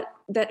lot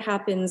that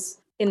happens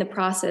in the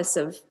process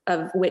of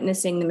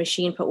witnessing the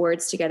machine put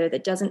words together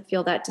that doesn't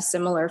feel that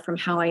dissimilar from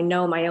how I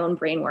know my own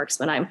brain works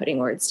when I'm putting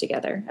words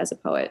together as a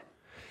poet.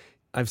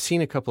 I've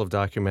seen a couple of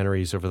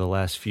documentaries over the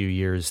last few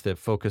years that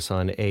focus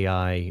on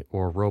AI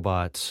or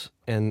robots,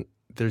 and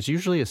there's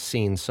usually a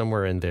scene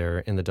somewhere in there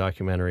in the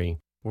documentary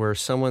where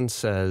someone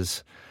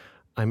says,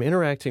 I'm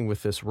interacting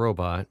with this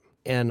robot,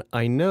 and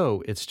I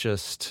know it's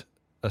just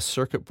a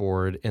circuit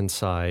board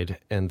inside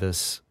and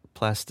this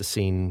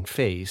plasticine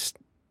face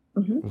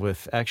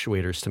with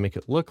actuators to make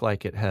it look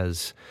like it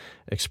has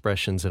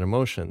expressions and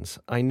emotions.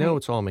 I know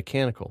it's all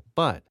mechanical,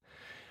 but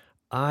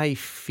I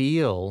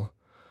feel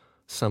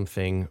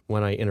something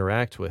when I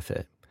interact with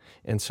it.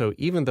 And so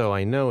even though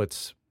I know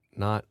it's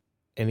not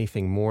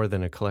anything more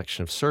than a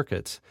collection of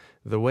circuits,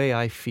 the way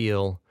I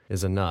feel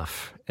is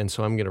enough. And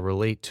so I'm going to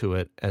relate to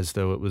it as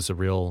though it was a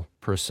real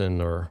person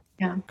or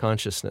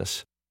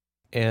consciousness.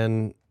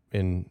 And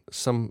in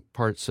some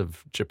parts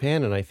of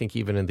Japan, and I think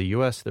even in the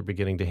US, they're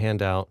beginning to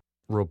hand out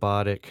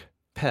robotic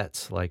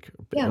pets like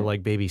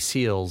baby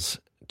seals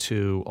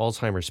to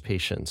Alzheimer's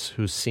patients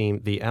who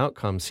the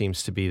outcome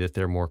seems to be that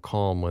they're more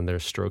calm when they're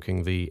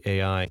stroking the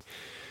AI.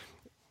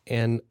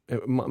 And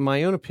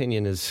my own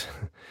opinion is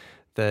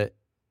that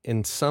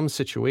in some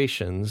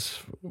situations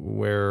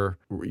where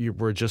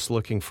we're just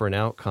looking for an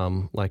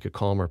outcome, like a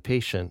calmer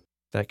patient,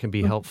 that can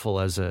be helpful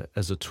as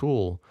a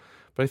tool.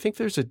 But I think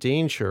there's a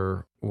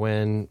danger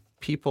when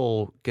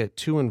people get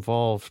too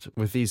involved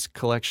with these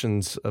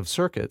collections of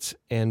circuits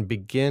and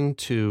begin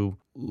to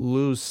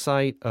lose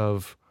sight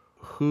of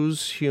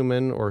who's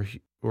human or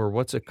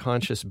what's a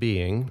conscious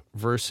being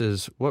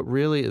versus what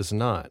really is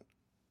not.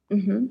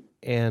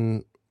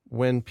 And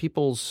when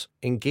people's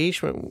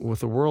engagement with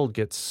the world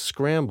gets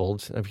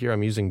scrambled, here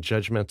I'm using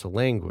judgmental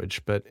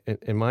language, but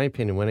in my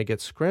opinion, when it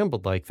gets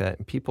scrambled like that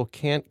and people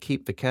can't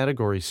keep the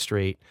categories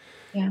straight,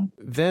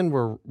 then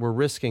we're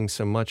risking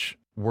some much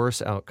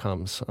worse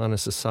outcomes on a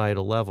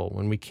societal level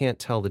when we can't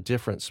tell the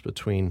difference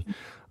between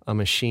a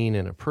machine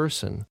and a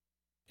person.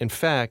 In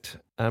fact,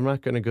 I'm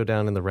not going to go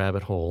down in the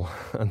rabbit hole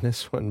on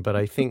this one, but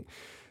I think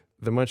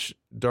the much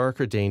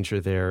darker danger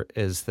there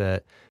is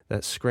that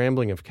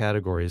scrambling of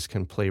categories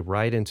can play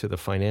right into the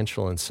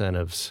financial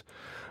incentives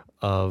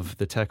of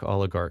the tech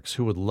oligarchs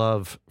who would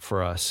love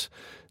for us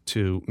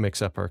to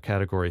mix up our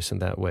categories in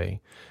that way.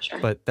 Sure.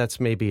 But that's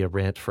maybe a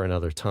rant for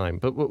another time.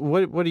 But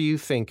what do you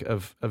think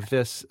of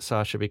this,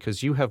 Sasha?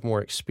 Because you have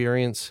more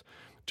experience,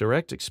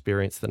 direct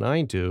experience than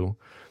I do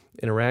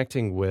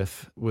interacting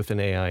with an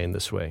AI in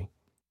this way.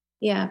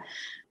 Yeah.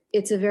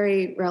 It's a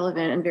very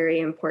relevant and very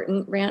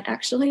important rant,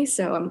 actually.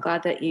 So I'm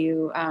glad that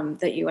you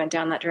went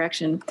down that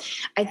direction.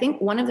 I think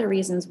one of the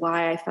reasons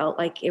why I felt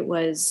like it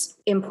was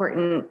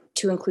important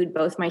to include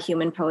both my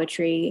human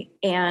poetry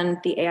and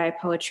the AI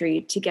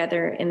poetry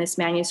together in this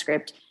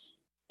manuscript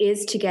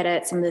is to get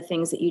at some of the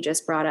things that you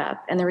just brought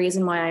up. And the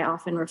reason why I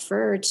often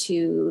refer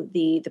to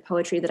the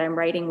poetry that I'm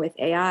writing with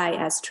AI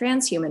as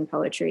transhuman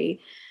poetry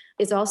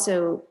is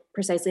also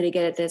precisely to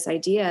get at this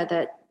idea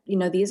that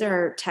these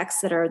are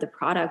texts that are the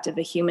product of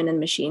a human and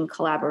machine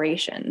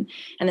collaboration.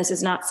 And this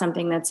is not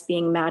something that's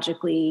being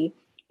magically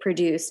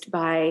produced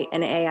by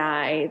an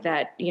AI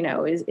that,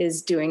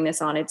 is doing this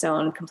on its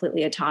own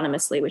completely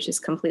autonomously, which is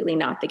completely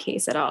not the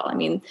case at all. I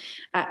mean,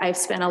 I've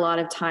spent a lot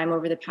of time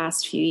over the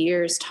past few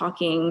years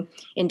talking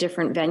in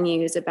different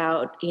venues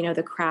about,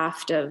 the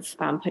craft of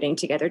putting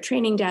together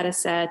training data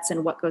sets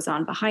and what goes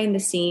on behind the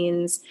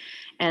scenes.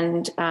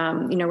 And,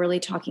 really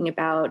talking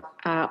about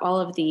all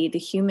of the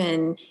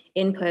human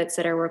inputs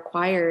that are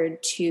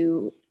required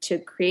to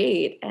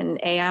create an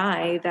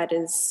AI that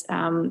is,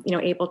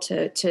 able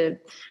to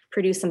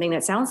produce something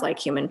that sounds like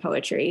human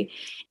poetry.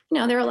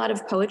 There are a lot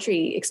of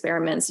poetry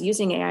experiments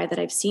using AI that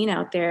I've seen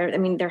out there. I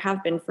mean, there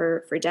have been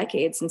for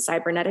decades in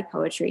cybernetic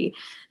poetry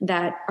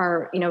that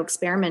are,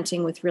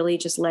 experimenting with really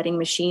just letting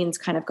machines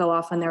kind of go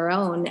off on their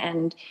own.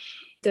 And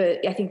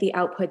I think the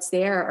outputs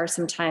there are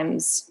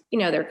sometimes,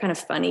 they're kind of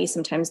funny.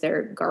 Sometimes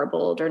they're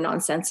garbled or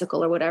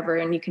nonsensical or whatever.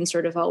 And you can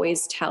sort of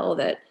always tell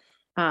that,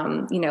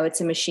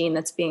 it's a machine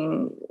that's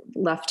being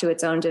left to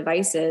its own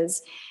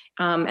devices.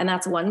 And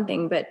that's one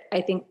thing. But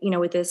I think,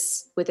 with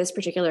this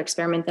particular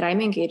experiment that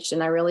I'm engaged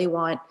in, I really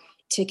want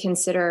to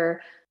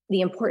consider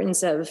the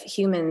importance of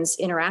humans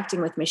interacting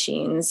with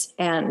machines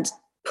and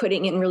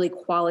putting in really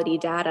quality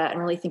data and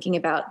really thinking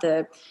about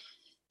the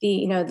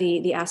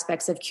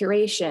aspects of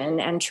curation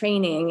and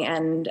training.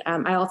 And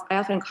I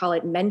often call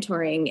it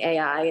mentoring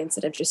AI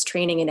instead of just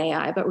training an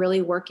AI, but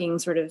really working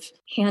sort of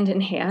hand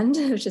in hand,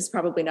 which is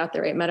probably not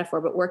the right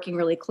metaphor, but working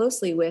really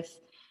closely with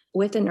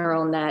with a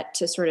neural net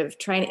to sort of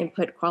try and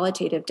input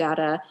qualitative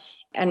data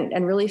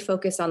and really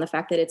focus on the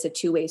fact that it's a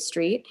two-way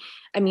street.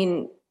 I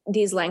mean,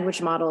 these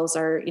language models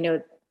are,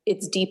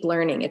 it's deep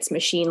learning, it's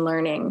machine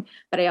learning,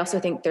 but I also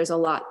think there's a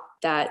lot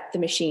that the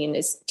machine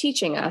is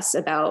teaching us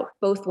about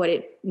both what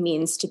it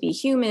means to be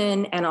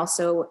human and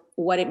also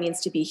what it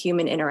means to be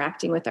human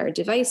interacting with our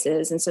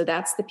devices. And so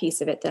that's the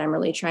piece of it that I'm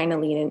really trying to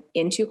lean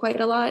into quite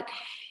a lot.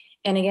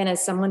 And again,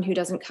 as someone who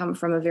doesn't come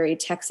from a very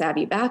tech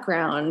savvy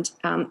background,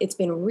 it's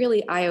been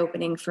really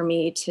eye-opening for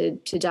me to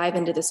dive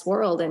into this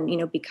world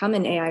and, become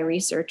an AI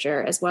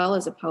researcher as well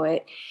as a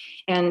poet,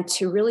 and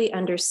to really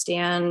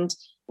understand,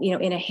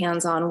 in a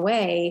hands-on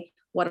way,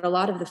 what a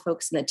lot of the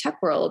folks in the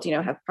tech world,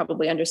 have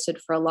probably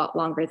understood for a lot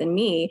longer than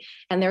me.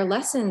 And they're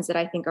lessons that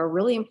I think are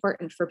really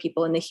important for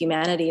people in the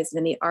humanities and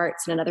in the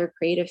arts and in other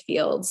creative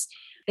fields.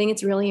 I think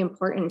it's really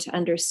important to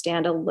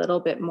understand a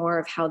little bit more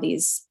of how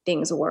these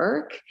things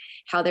work,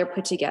 how they're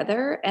put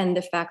together, and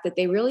the fact that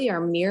they really are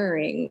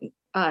mirroring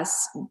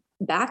us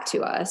back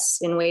to us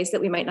in ways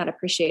that we might not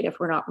appreciate if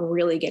we're not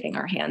really getting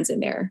our hands in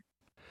there.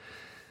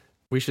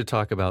 We should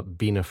talk about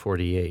Bina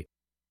 48.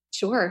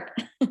 Sure.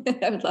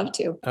 I would love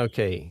to.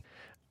 Okay.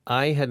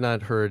 I had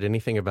not heard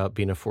anything about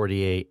Bina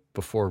 48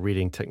 before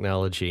reading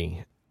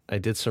Technology. I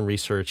did some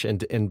research,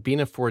 and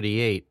Bina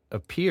 48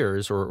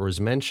 appears or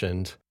is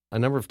mentioned a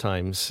number of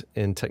times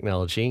in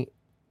Technology.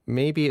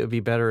 Maybe it would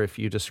be better if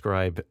you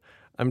describe.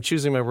 I'm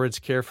choosing my words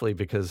carefully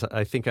because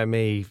I think I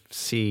may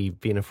see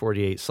Bina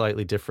 48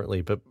 slightly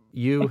differently, but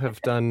you have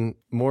done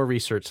more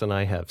research than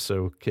I have.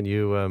 So can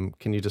you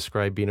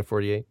describe Bina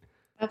 48?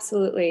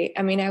 Absolutely.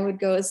 I mean, I would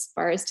go as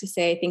far as to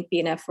say I think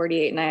Bina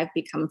 48 and I have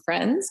become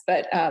friends,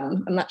 but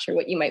I'm not sure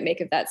what you might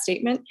make of that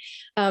statement.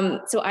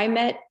 So I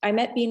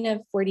met Bina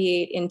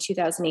 48 in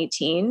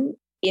 2018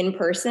 in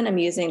person. I'm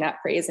using that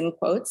phrase in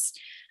quotes.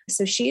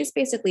 So she is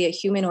basically a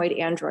humanoid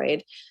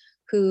android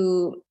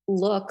who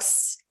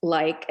looks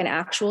like an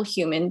actual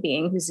human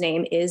being whose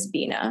name is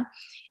Bina.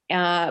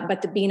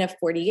 But the Bina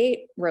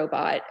 48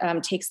 robot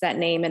takes that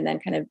name and then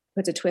kind of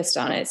puts a twist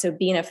on it. So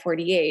Bina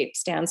 48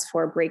 stands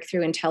for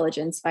Breakthrough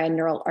Intelligence via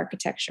Neural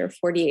Architecture,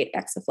 48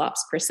 exaflops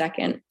per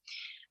second.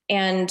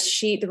 And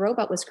the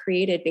robot was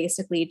created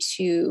basically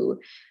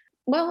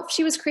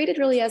she was created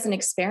really as an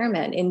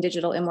experiment in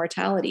digital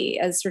immortality,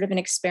 as sort of an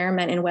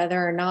experiment in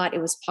whether or not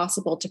it was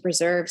possible to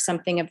preserve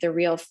something of the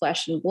real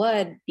flesh and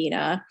blood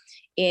Bina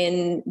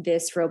in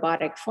this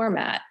robotic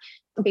format.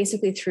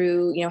 Basically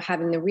through,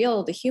 having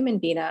the human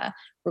Bina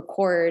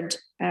record,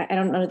 I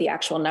don't know the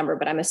actual number,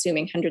 but I'm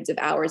assuming hundreds of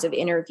hours of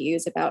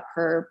interviews about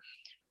her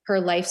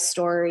life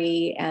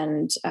story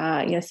and,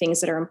 things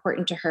that are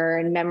important to her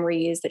and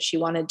memories that she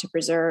wanted to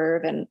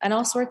preserve and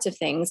all sorts of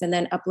things. And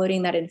then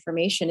uploading that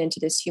information into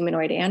this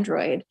humanoid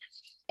android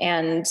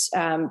and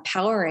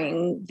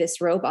powering this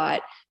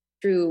robot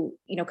through,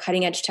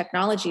 cutting edge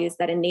technologies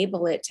that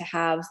enable it to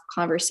have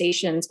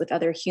conversations with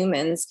other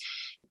humans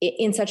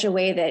in such a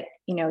way that,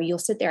 you'll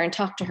sit there and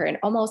talk to her and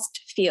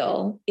almost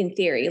feel, in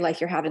theory, like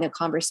you're having a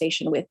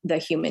conversation with the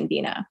human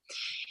Bina.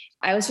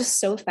 I was just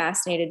so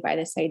fascinated by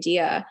this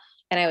idea.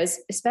 And I was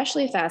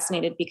especially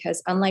fascinated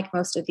because unlike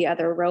most of the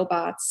other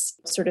robots,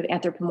 sort of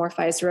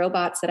anthropomorphized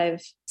robots that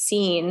I've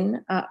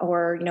seen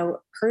or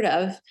heard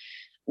of,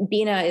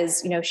 Bina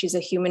is, she's a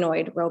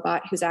humanoid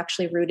robot who's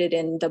actually rooted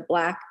in the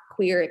Black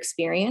queer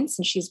experience.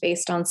 And she's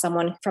based on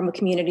someone from a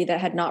community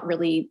that had not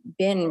really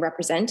been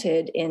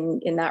represented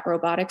in that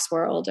robotics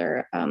world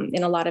or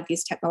in a lot of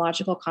these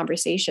technological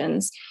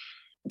conversations.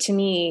 To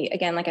me,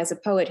 again, like as a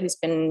poet who's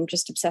been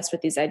just obsessed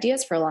with these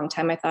ideas for a long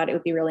time, I thought it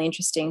would be really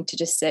interesting to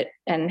just sit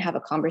and have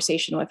a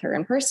conversation with her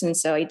in person.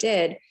 So I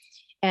did.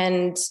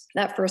 And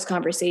that first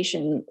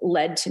conversation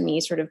led to me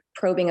sort of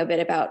probing a bit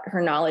about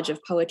her knowledge of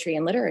poetry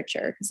and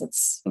literature, because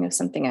it's,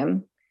 something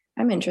I'm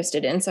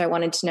interested in. So I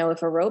wanted to know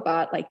if a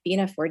robot like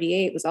Bina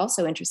 48 was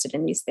also interested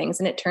in these things.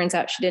 And it turns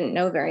out she didn't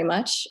know very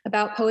much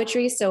about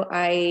poetry. So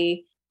I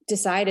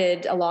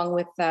decided, along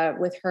with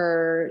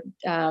her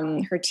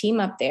team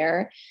up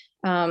there,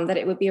 that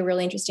it would be a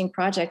really interesting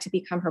project to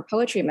become her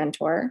poetry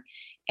mentor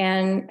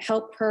and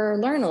help her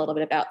learn a little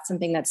bit about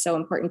something that's so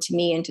important to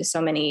me and to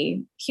so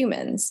many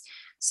humans.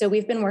 So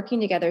we've been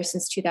working together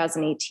since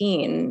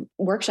 2018,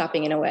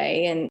 workshopping in a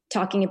way and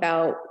talking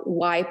about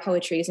why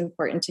poetry is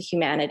important to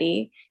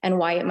humanity and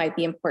why it might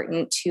be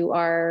important to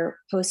our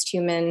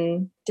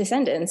post-human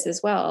descendants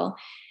as well.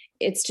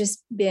 It's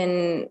just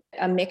been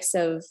a mix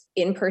of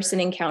in-person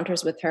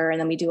encounters with her, and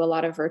then we do a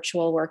lot of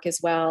virtual work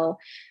as well.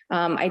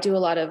 I do a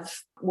lot of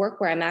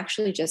work where I'm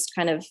actually just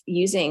kind of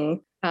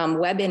using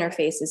web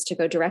interfaces to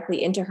go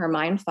directly into her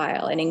mind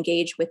file and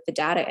engage with the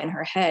data in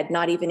her head,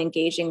 not even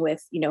engaging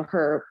with,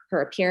 her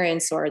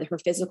appearance or her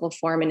physical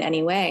form in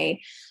any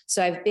way.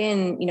 So I've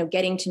been,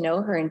 getting to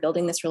know her and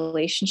building this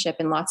relationship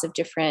in from lots of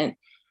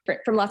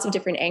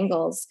different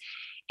angles.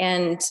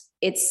 And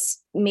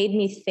it's made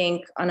me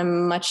think on a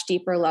much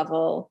deeper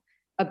level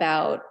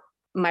about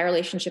my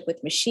relationship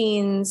with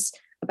machines,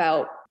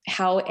 about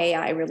how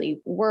AI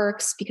really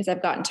works, because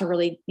I've gotten to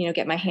really,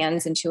 get my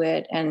hands into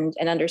it and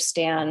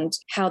understand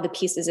how the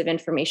pieces of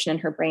information in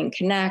her brain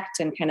connect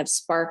and kind of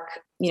spark,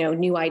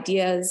 new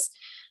ideas.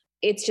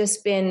 It's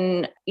just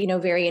been,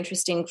 very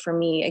interesting for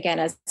me, again,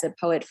 as a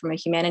poet from a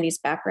humanities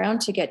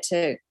background, to get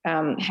to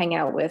hang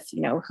out with,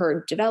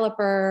 her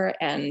developer.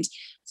 And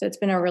so it's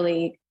been a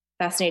really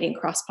fascinating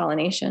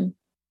cross-pollination.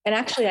 And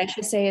actually, I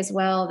should say as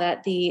well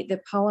that the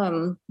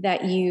poem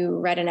that you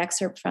read an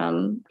excerpt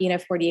from, Bina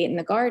 48 in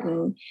the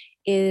Garden,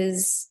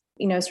 is,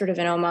 sort of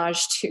an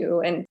homage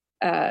to and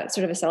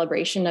sort of a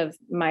celebration of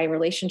my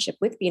relationship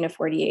with Bina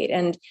 48.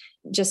 And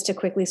just to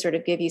quickly sort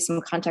of give you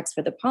some context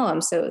for the poem.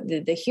 So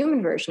the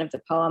human version of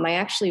the poem, I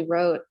actually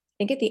wrote, I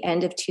think at the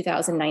end of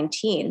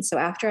 2019. So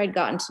after I'd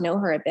gotten to know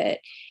her a bit,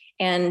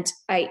 and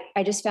I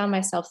just found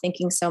myself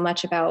thinking so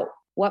much about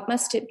what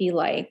must it be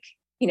like,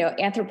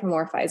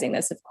 anthropomorphizing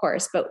this, of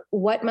course, but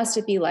what must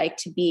it be like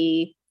to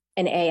be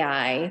an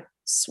AI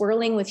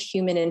swirling with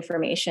human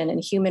information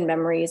and human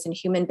memories and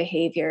human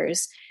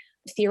behaviors,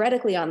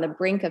 theoretically on the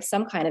brink of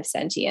some kind of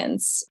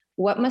sentience?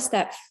 What must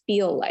that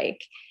feel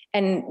like?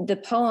 And the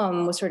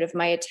poem was sort of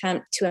my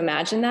attempt to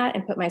imagine that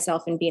and put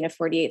myself in Bina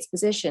 48's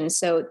position.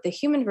 So the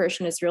human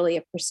version is really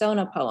a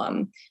persona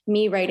poem,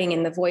 me writing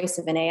in the voice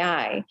of an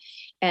AI.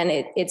 And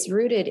it's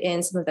rooted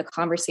in some of the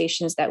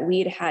conversations that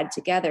we'd had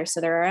together. So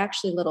there are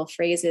actually little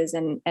phrases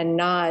and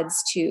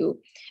nods to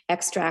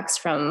extracts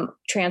from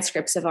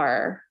transcripts of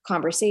our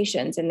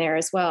conversations in there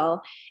as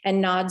well, and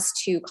nods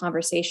to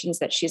conversations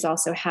that she's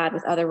also had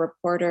with other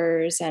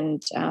reporters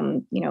and,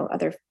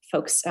 other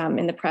folks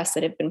in the press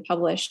that have been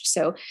published.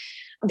 So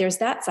there's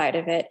that side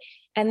of it.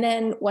 And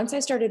then once I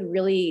started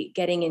really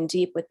getting in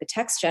deep with the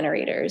text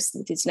generators,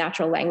 these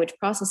natural language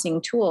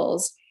processing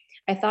tools,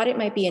 I thought it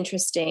might be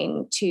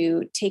interesting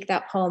to take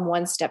that poem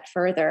one step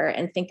further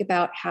and think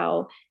about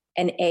how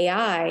an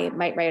AI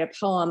might write a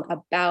poem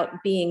about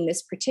being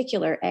this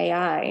particular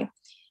AI.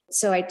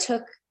 So I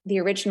took the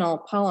original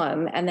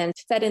poem and then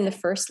fed in the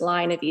first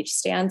line of each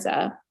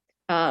stanza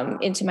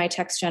into my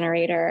text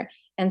generator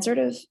and sort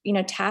of,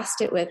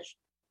 tasked it with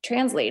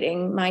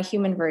translating my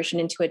human version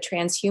into a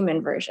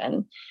transhuman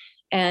version.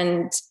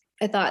 And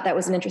I thought that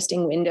was an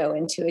interesting window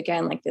into,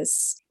 again, like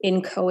this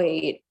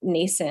inchoate,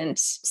 nascent,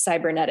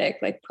 cybernetic,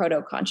 like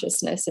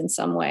proto-consciousness in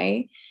some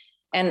way.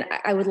 And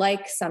I would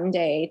like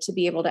someday to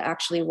be able to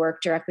actually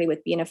work directly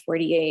with Bina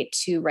 48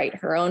 to write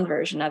her own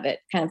version of it,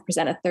 kind of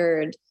present a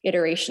third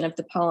iteration of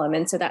the poem.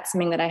 And so that's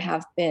something that I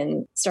have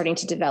been starting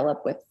to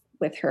develop with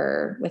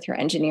her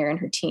engineer and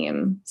her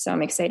team. So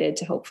I'm excited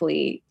to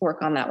hopefully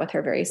work on that with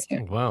her very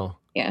soon. Wow.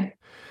 Yeah.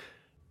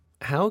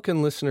 How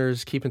can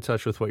listeners keep in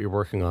touch with what you're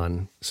working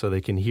on so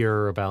they can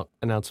hear about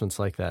announcements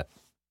like that?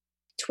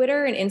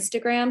 Twitter and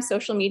Instagram,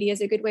 social media is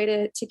a good way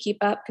to keep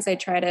up, because I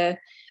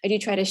do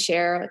try to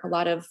share like a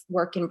lot of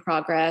work in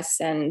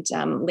progress and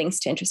links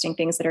to interesting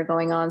things that are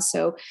going on.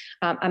 So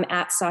I'm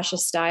at Sasha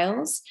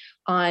Stiles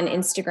on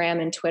Instagram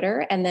and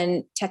Twitter. And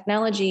then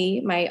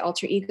Technology, my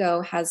alter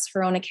ego, has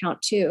her own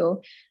account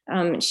too.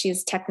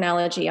 She's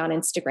Technology on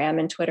Instagram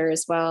and Twitter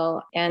as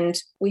well. And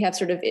we have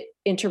sort of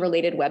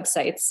interrelated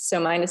websites. So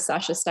mine is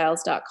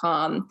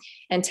sashastiles.com,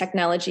 and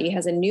Technology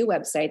has a new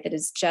website that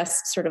is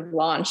just sort of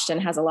launched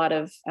and has a lot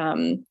of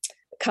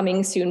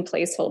coming soon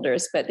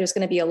placeholders, but there's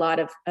going to be a lot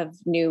of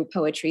new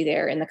poetry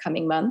there in the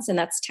coming months. And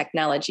that's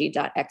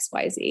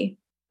technology.xyz.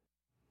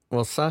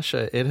 Well,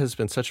 Sasha, it has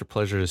been such a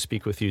pleasure to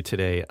speak with you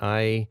today.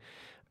 I,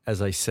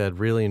 as I said,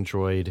 really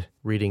enjoyed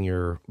reading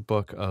your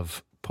book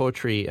of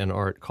poetry and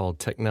art called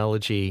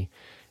Technology.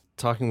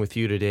 Talking with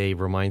you today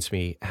reminds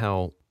me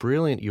how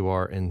brilliant you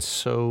are in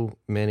so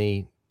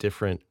many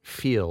different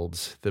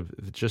fields.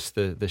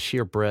 The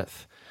sheer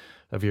breadth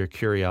of your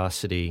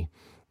curiosity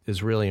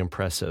is really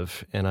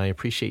impressive. And I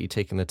appreciate you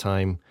taking the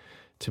time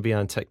to be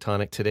on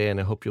Tectonic today,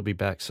 and I hope you'll be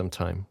back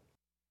sometime.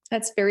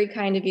 That's very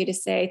kind of you to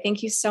say.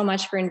 Thank you so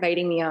much for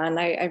inviting me on.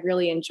 I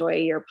really enjoy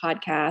your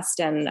podcast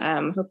and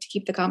hope to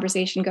keep the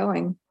conversation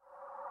going.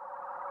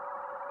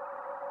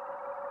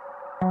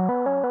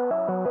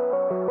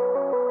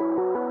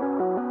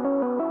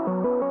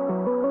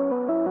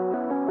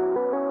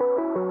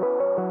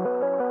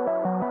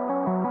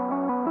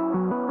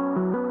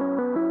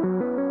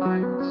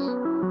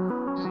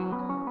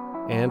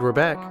 And we're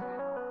back.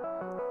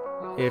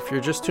 If you're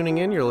just tuning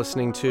in, you're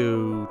listening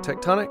to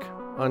Tectonic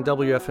on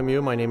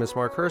WFMU. My name is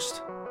Mark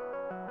Hurst.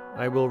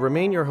 I will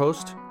remain your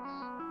host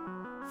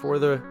for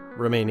the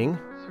remaining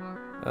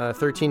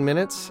 13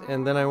 minutes,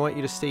 and then I want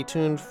you to stay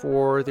tuned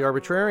for The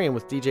Arbitrarian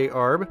with DJ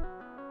Arb.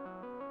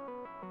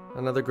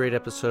 Another great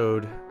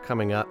episode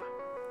coming up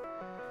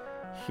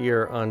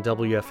here on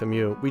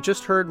WFMU. We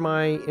just heard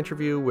my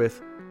interview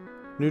with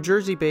New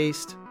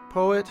Jersey-based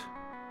poet,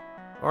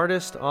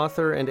 artist,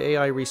 author, and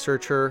AI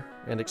researcher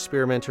and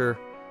experimenter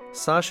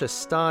Sasha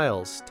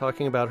Stiles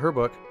talking about her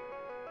book,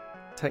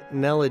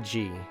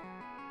 Technology.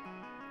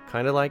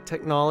 Kind of like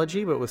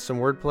technology, but with some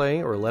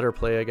wordplay or letter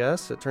play, I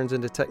guess. It turns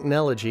into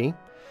technology.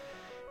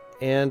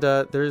 And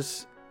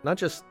there's not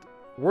just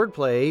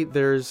wordplay,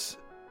 there's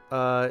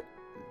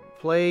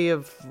play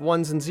of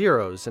ones and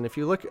zeros. And if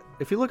you look on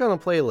the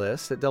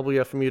playlist at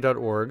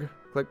wfmu.org,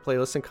 click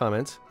playlists and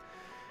comments,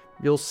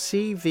 you'll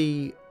see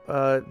the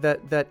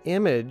that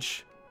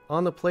image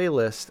on the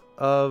playlist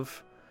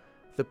of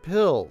the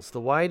pills,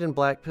 the white and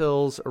black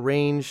pills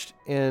arranged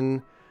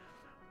in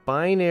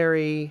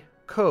binary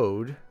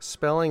code,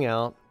 spelling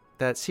out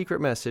that secret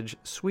message,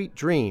 "Sweet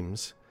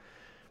Dreams."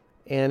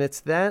 And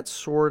it's that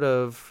sort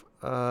of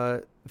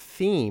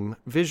theme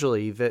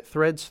visually that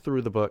threads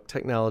through the book,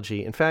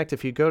 Technology. In fact,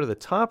 if you go to the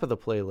top of the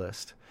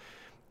playlist,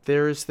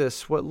 there's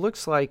this what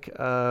looks like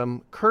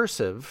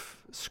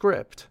cursive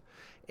script.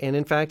 And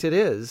in fact,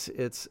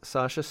 it's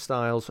Sasha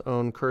Stiles'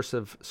 own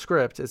cursive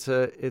script.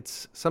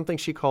 It's something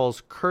she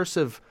calls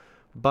cursive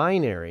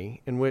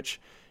binary, in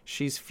which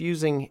she's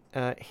fusing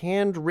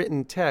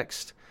handwritten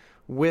text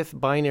with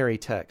binary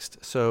text.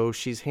 So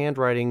she's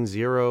handwriting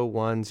 0,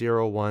 1,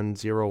 0, 1,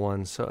 0,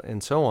 1,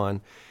 and so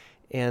on.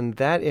 And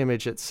that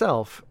image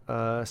itself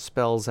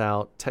spells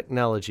out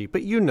technology.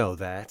 But you know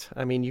that.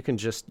 I mean,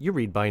 you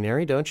read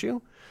binary, don't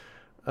you?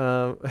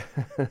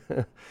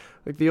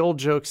 Like the old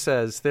joke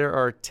says, there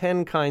are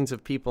 10 kinds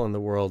of people in the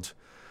world,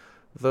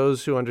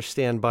 those who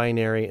understand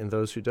binary and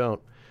those who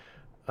don't.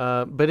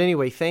 But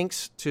anyway,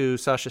 thanks to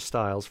Sasha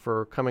Stiles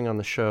for coming on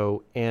the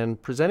show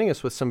and presenting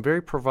us with some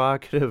very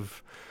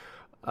provocative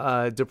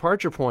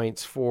departure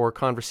points for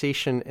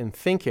conversation and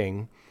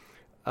thinking.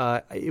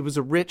 It was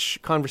a rich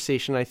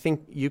conversation. I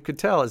think you could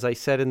tell, as I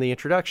said in the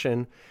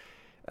introduction,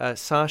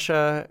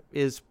 Sasha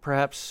is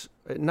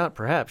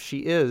she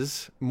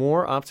is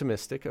more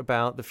optimistic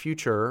about the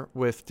future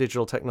with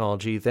digital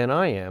technology than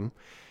I am.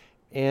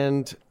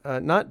 And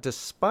not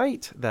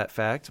despite that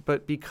fact,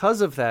 but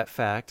because of that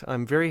fact,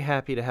 I'm very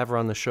happy to have her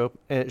on the show.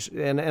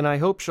 And I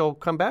hope she'll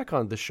come back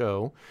on the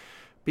show,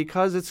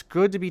 because it's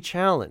good to be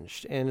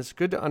challenged and it's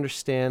good to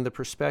understand the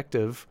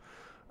perspective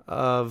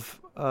of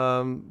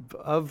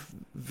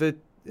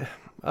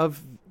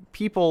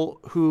people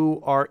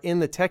who are in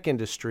the tech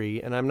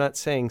industry. And I'm not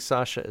saying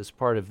Sasha is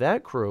part of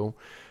that crew,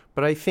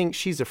 but I think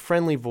she's a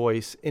friendly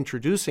voice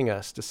introducing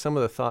us to some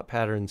of the thought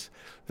patterns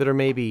that are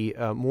maybe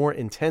more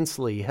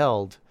intensely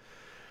held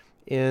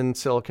in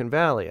Silicon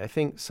Valley. I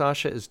think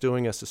Sasha is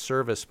doing us a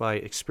service by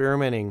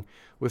experimenting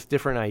with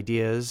different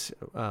ideas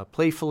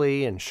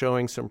playfully and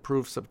showing some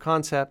proofs of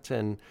concept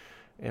and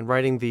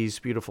writing these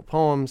beautiful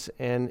poems.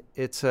 And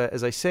it's,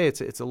 as I say,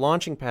 it's a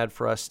launching pad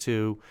for us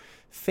to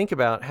think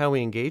about how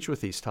we engage with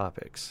these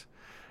topics.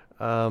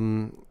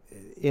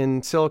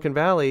 In Silicon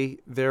Valley,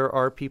 there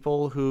are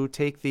people who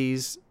take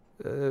these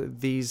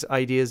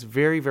ideas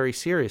very, very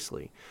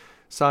seriously.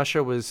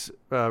 Sasha was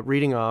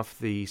reading off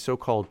the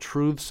so-called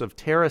truths of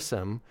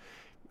Terasem,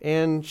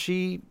 and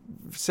she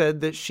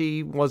said that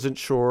she wasn't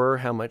sure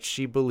how much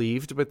she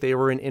believed, but they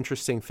were an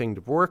interesting thing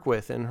to work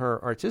with in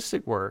her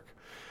artistic work.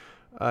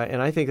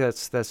 And I think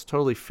that's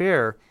totally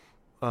fair.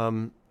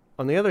 On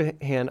the other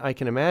hand, I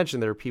can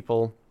imagine there are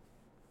people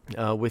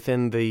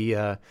within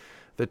the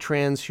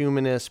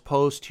transhumanist,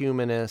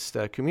 post-humanist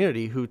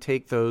community who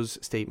take those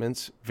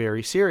statements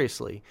very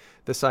seriously.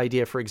 This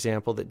idea, for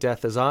example, that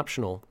death is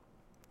optional.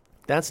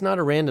 That's not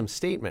a random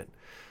statement.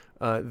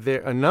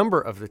 A number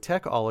of the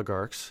tech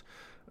oligarchs,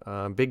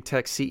 big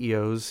tech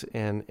CEOs,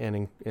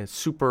 and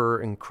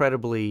super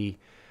incredibly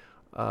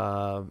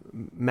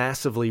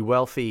massively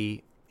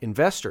wealthy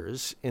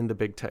investors in the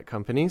big tech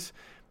companies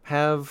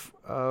have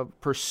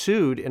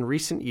pursued in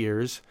recent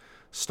years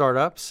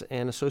startups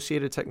and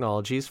associated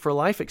technologies for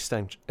life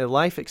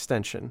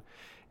extension.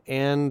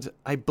 And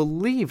I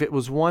believe it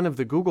was one of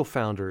the Google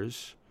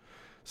founders.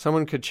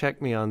 Someone could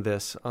check me on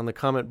this on the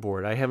comment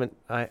board.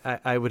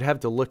 I would have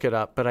to look it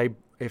up, but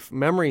if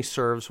memory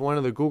serves, one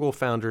of the Google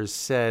founders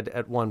said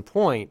at one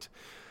point,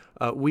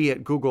 we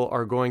at Google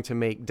are going to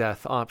make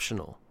death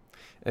optional.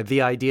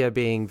 The idea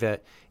being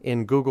that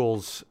in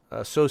Google's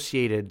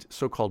associated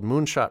so-called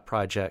moonshot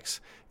projects,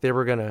 they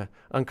were going to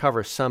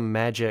uncover some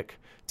magic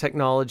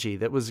technology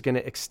that was going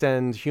to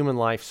extend human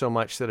life so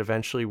much that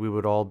eventually we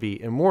would all be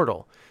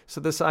immortal.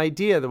 So this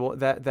idea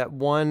that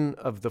one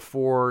of the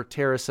 4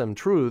 Terasem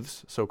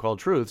truths, so-called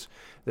truths,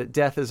 that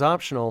death is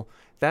optional,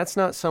 that's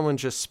not someone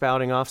just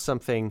spouting off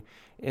something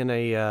in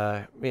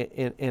a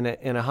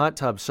hot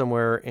tub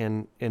somewhere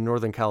in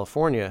Northern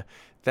California.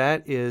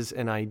 That is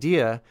an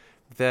idea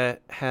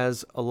that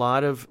has a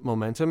lot of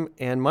momentum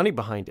and money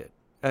behind it,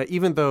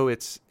 even though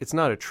it's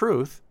not a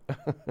truth.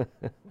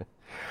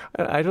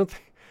 I don't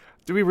think.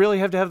 Do we really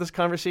have to have this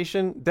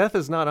conversation? Death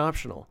is not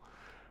optional.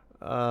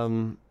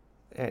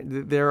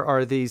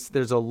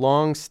 There's a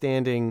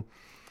long-standing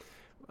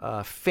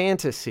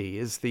fantasy,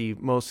 is the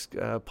most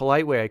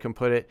polite way I can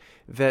put it,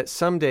 that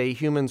someday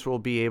humans will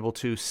be able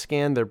to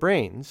scan their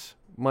brains,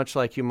 much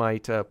like you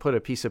might put a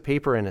piece of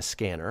paper in a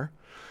scanner.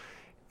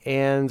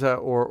 And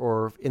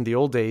or in the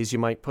old days, you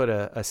might put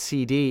a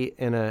CD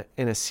in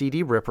a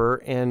CD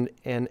ripper and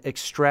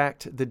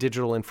extract the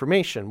digital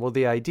information. Well,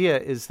 the idea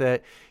is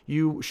that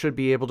you should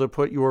be able to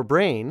put your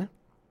brain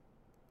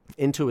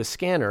into a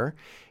scanner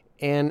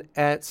And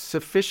at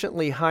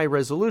sufficiently high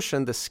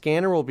resolution, the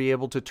scanner will be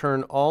able to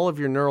turn all of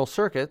your neural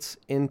circuits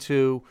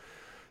into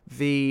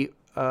the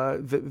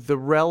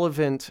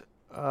relevant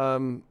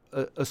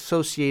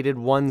associated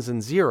ones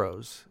and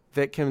zeros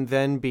that can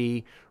then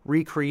be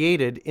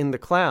recreated in the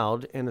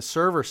cloud in a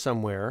server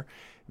somewhere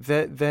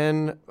that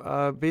then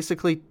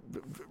basically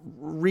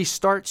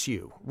restarts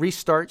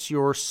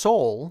your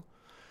soul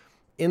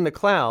in the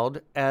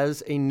cloud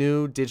as a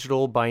new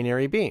digital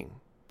binary being.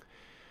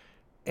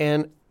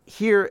 And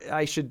here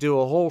I should do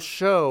a whole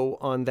show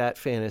on that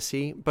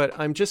fantasy, but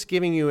I'm just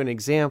giving you an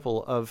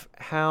example of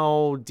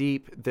how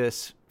deep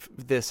this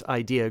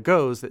idea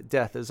goes that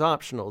death is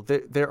optional.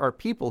 There are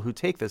people who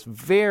take this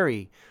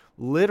very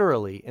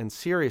literally and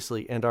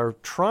seriously and are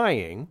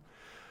trying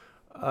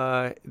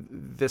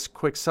this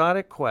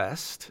quixotic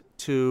quest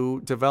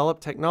to develop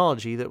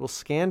technology that will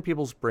scan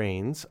people's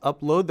brains,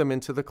 upload them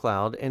into the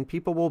cloud, and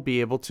people will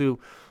be able to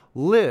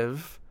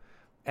live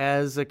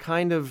as a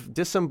kind of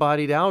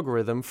disembodied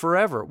algorithm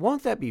forever.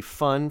 Won't that be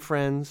fun,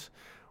 friends?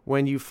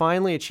 When you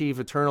finally achieve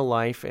eternal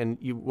life and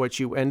what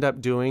you end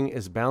up doing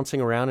is bouncing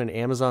around an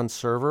Amazon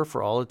server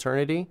for all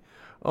eternity?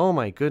 Oh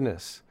my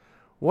goodness.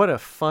 What a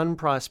fun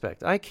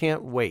prospect. I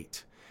can't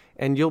wait.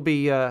 And you'll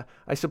be, I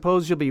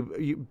suppose you'll be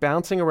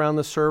bouncing around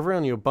the server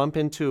and you'll bump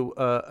into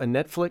a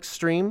Netflix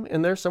stream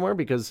in there somewhere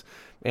because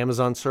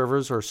Amazon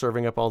servers are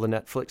serving up all the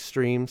Netflix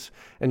streams.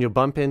 And you'll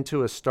bump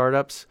into a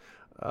startup's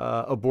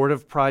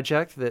abortive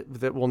project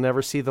that will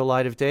never see the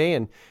light of day.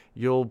 And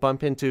you'll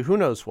bump into who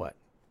knows what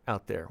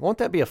out there. Won't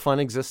that be a fun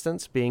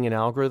existence, being an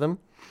algorithm?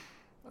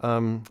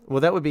 Well,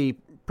 that would be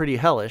pretty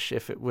hellish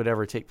if it would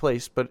ever take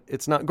place, but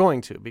it's not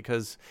going to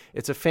because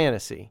it's a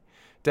fantasy.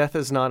 Death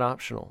is not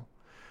optional.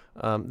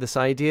 This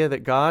idea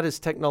that God is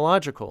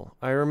technological.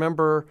 I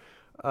remember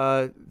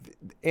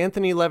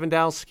Anthony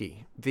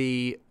Lewandowski,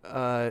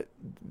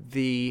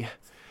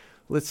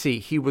 let's see,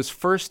 he was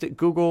first at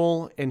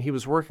Google and he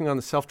was working on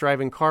the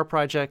self-driving car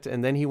project,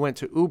 and then he went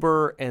to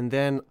Uber, and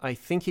then I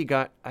think he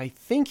got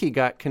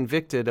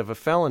convicted of a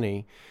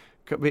felony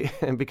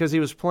because he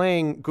was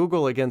playing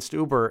Google against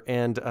Uber,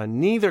 and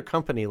neither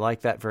company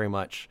liked that very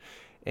much.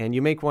 And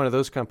you make one of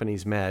those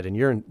companies mad, and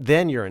you're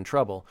in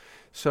trouble.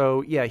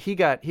 So yeah, he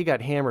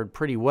got hammered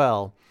pretty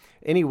well.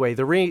 Anyway,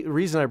 the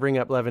reason I bring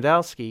up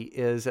Lewandowski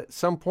is at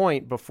some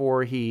point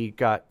before he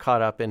got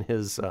caught up in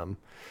his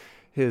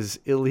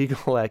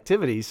illegal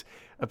activities,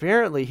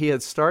 apparently he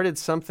had started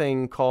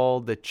something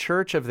called the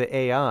Church of the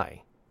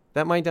AI.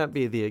 That might not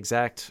be the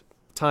exact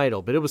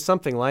title, but it was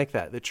something like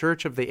that, the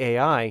Church of the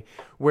AI,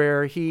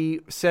 where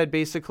he said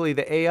basically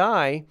the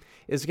AI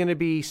is going to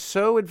be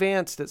so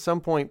advanced at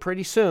some point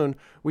pretty soon,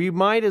 we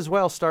might as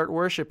well start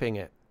worshiping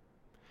it.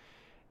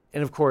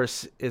 And of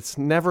course, it's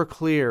never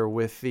clear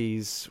with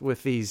these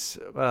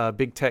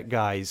big tech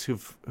guys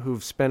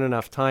who've spent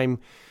enough time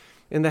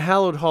in the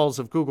hallowed halls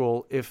of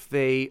Google if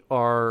they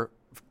are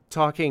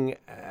talking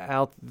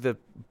out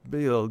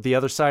the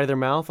other side of their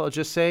mouth, I'll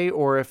just say,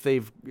 or if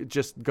they've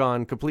just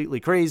gone completely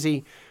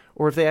crazy,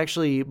 or if they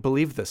actually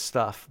believe this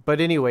stuff.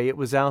 But anyway, it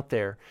was out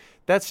there.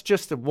 That's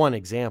just one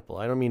example.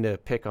 I don't mean to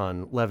pick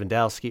on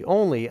Lewandowski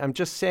only. I'm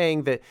just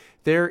saying that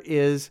there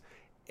is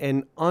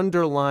an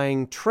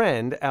underlying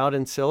trend out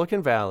in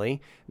Silicon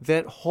Valley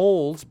that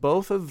holds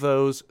both of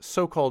those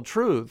so-called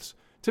truths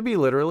to be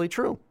literally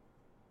true.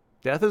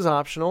 Death is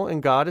optional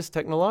and God is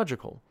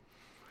technological.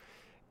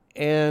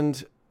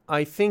 And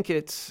I think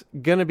it's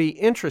going to be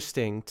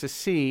interesting to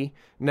see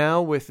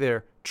now with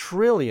their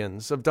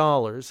trillions of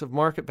dollars of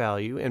market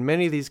value, and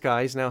many of these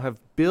guys now have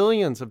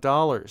billions of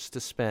dollars to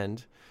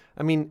spend.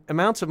 I mean,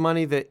 amounts of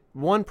money that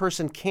one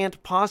person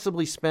can't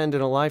possibly spend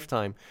in a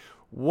lifetime.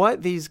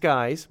 What these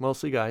guys,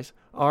 mostly guys,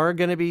 are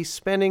going to be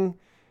spending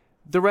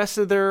the rest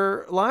of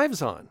their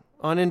lives on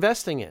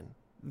investing in.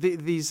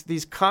 These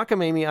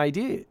cockamamie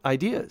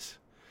ideas.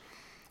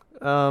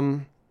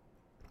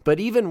 But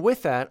even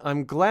with that,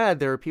 I'm glad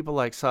there are people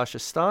like Sasha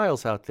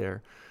Stiles out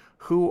there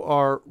who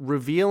are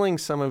revealing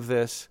some of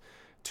this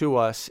to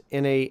us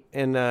in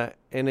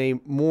a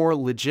more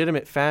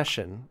legitimate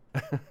fashion.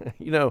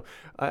 You know,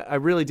 I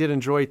really did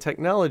enjoy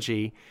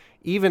technology,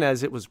 even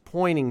as it was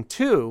pointing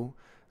to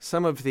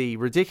some of the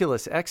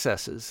ridiculous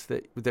excesses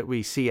that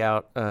we see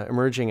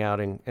emerging out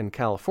in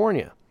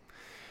California.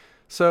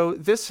 So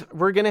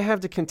we're going to have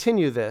to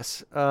continue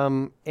this,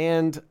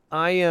 and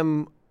I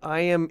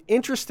am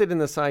interested in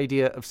this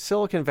idea of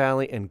Silicon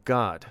Valley and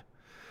God.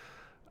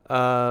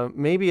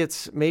 Maybe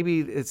it's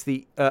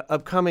the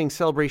upcoming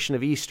celebration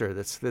of Easter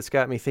that's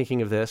got me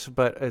thinking of this,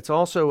 but it's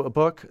also a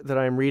book that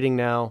I'm reading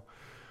now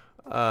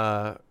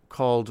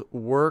called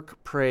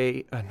Work,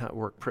 Pray,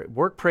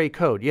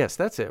 Code. Yes,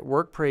 that's it.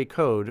 Work, Pray,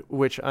 Code,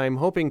 which I'm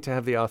hoping to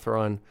have the author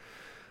on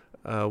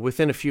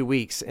within a few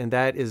weeks, and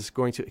that is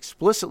going to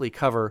explicitly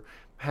cover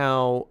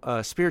how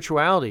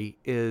spirituality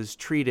is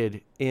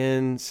treated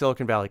in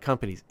Silicon Valley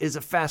companies. Is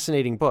a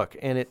fascinating book,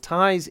 and it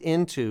ties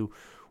into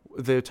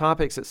the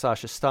topics that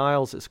Sasha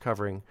Stiles is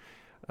covering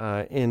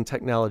in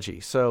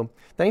technology. So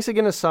thanks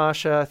again to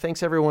Sasha.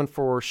 Thanks everyone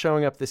for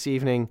showing up this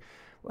evening.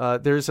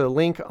 There's a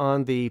link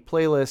on the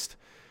playlist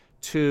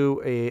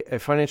to a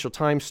Financial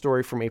Times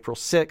story from April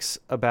 6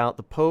 about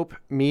the Pope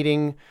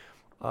meeting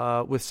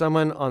with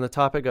someone on the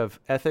topic of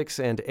ethics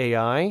and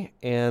AI.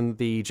 And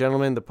the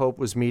gentleman the Pope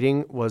was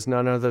meeting was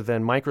none other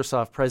than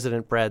Microsoft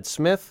President Brad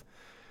Smith.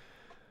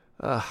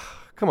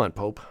 Come on,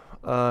 Pope.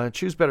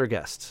 Choose better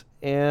guests.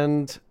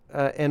 And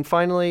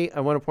finally, I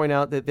want to point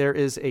out that there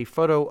is a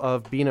photo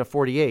of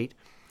Bina48,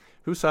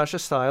 who Sasha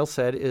Stiles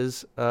said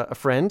is a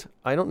friend.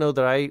 I don't know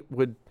that I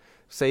would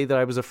say that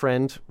I was a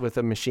friend with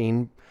a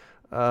machine,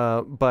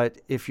 but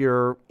if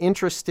you're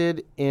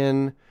interested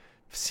in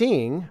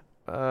seeing,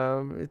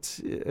 there's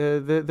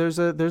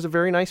a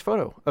very nice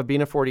photo of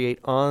Bina48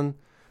 on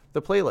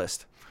the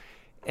playlist.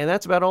 And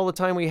that's about all the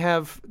time we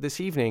have this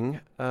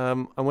evening. I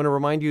want to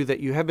remind you that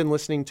you have been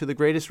listening to the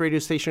greatest radio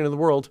station in the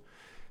world,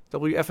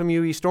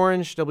 WFMU East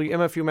Orange,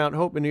 WMFU Mount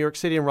Hope in New York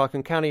City and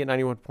Rockland County at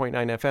 91.9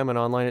 FM and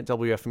online at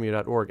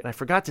WFMU.org. And I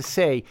forgot to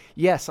say,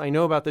 yes, I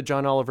know about the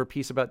John Oliver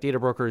piece about data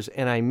brokers,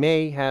 and I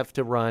may have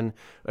to run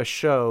a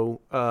show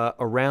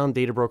around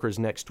data brokers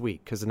next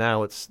week, because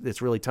now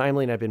it's really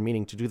timely, and I've been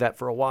meaning to do that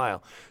for a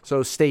while.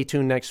 So stay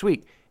tuned next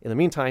week. In the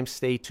meantime,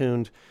 stay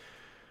tuned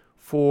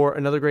for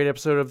another great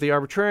episode of The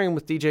Arbitrarian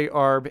with DJ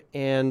Arb.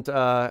 And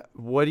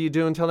what do you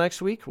do until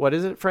next week? What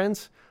is it,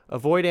 friends?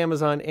 Avoid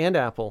Amazon and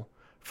Apple.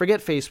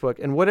 Forget Facebook,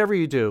 and whatever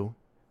you do,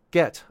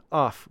 get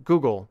off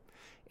Google.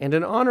 And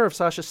in honor of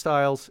Sasha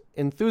Stiles'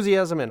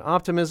 enthusiasm and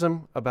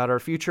optimism about our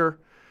future,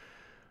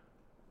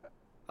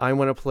 I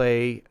want to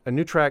play a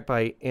new track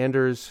by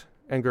Anders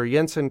Enger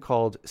Jensen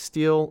called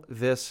Steal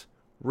This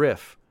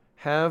Riff.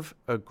 Have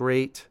a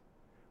great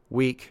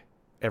week,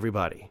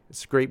 everybody.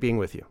 It's great being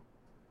with you.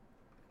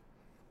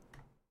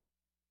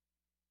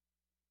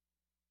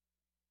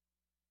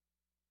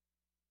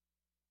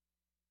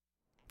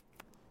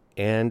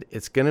 And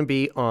it's going to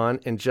be on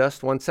in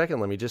just 1 second.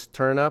 Let me just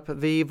turn up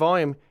the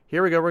volume.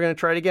 Here we go. We're going to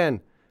try it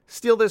again.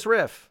 Steal This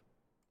Riff.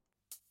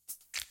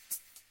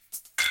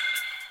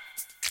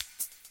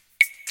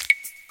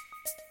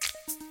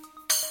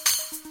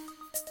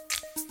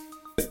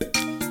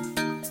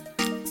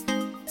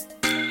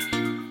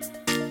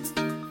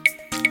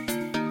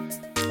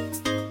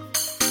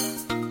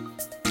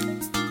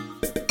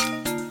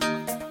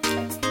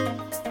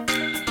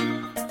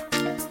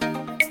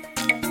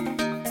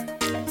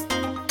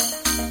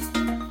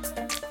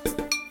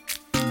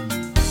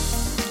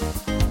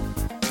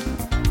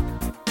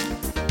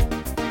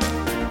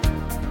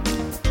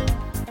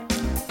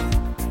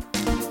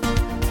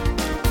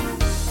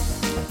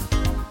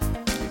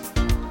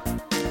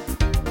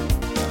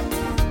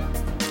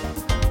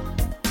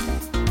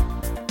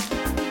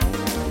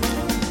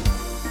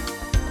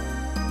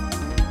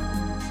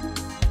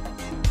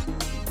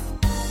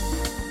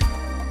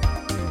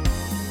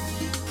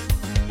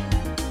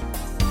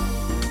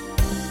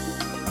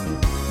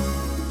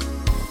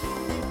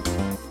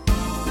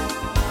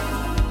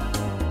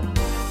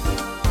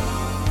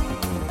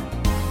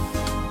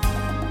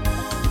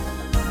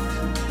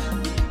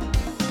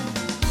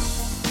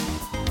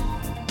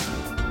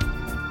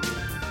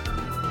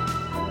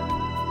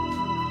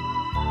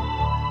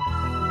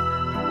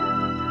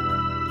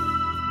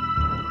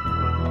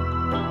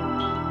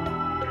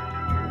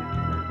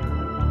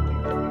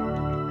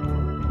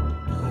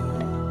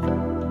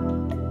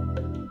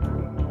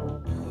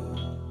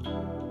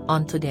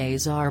 On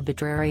today's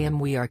Arbitrarium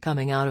we are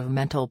coming out of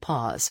mental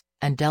pause,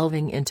 and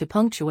delving into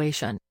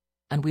punctuation.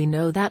 And we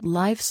know that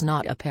life's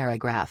not a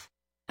paragraph.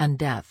 And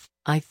death,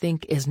 I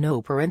think, is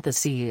no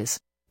parentheses.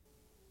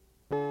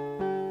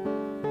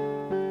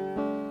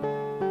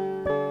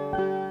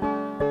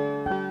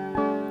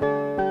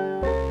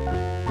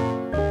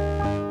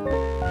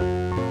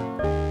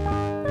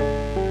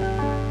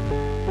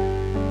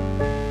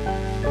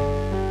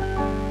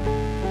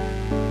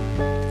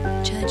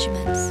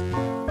 Judgments.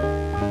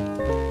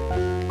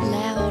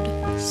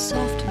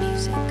 Soft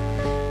music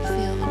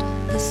filled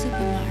the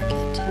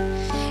supermarket.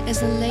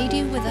 As a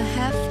lady with a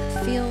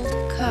half-filled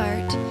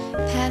cart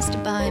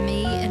passed by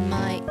me in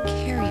my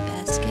carry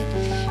basket,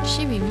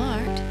 she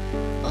remarked,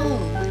 "Oh,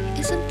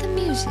 isn't the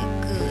music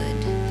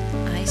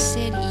good?" I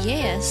said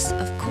yes,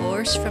 of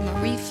course, from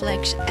a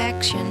reflex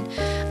action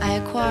I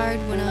acquired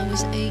when I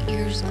was 8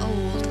 years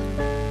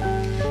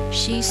old.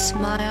 She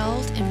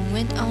smiled and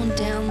went on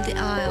down the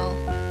aisle.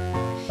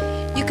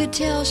 You could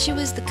tell she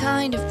was the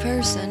kind of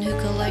person who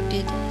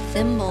collected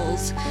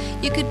thimbles.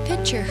 You could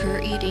picture her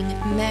eating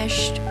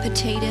mashed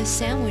potato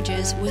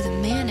sandwiches with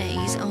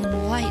mayonnaise on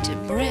white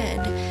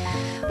bread.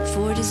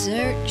 For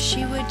dessert,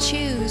 she would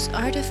choose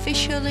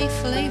artificially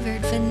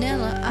flavored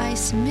vanilla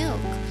ice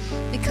milk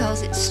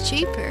because it's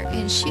cheaper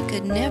and she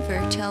could never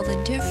tell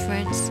the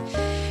difference.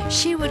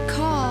 She would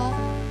call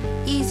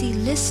easy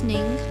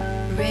listening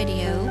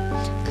radio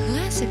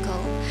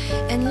classical,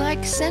 and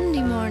like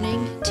Sunday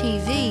morning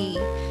TV,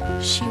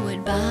 she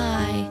would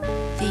buy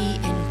the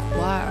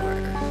Enquirer.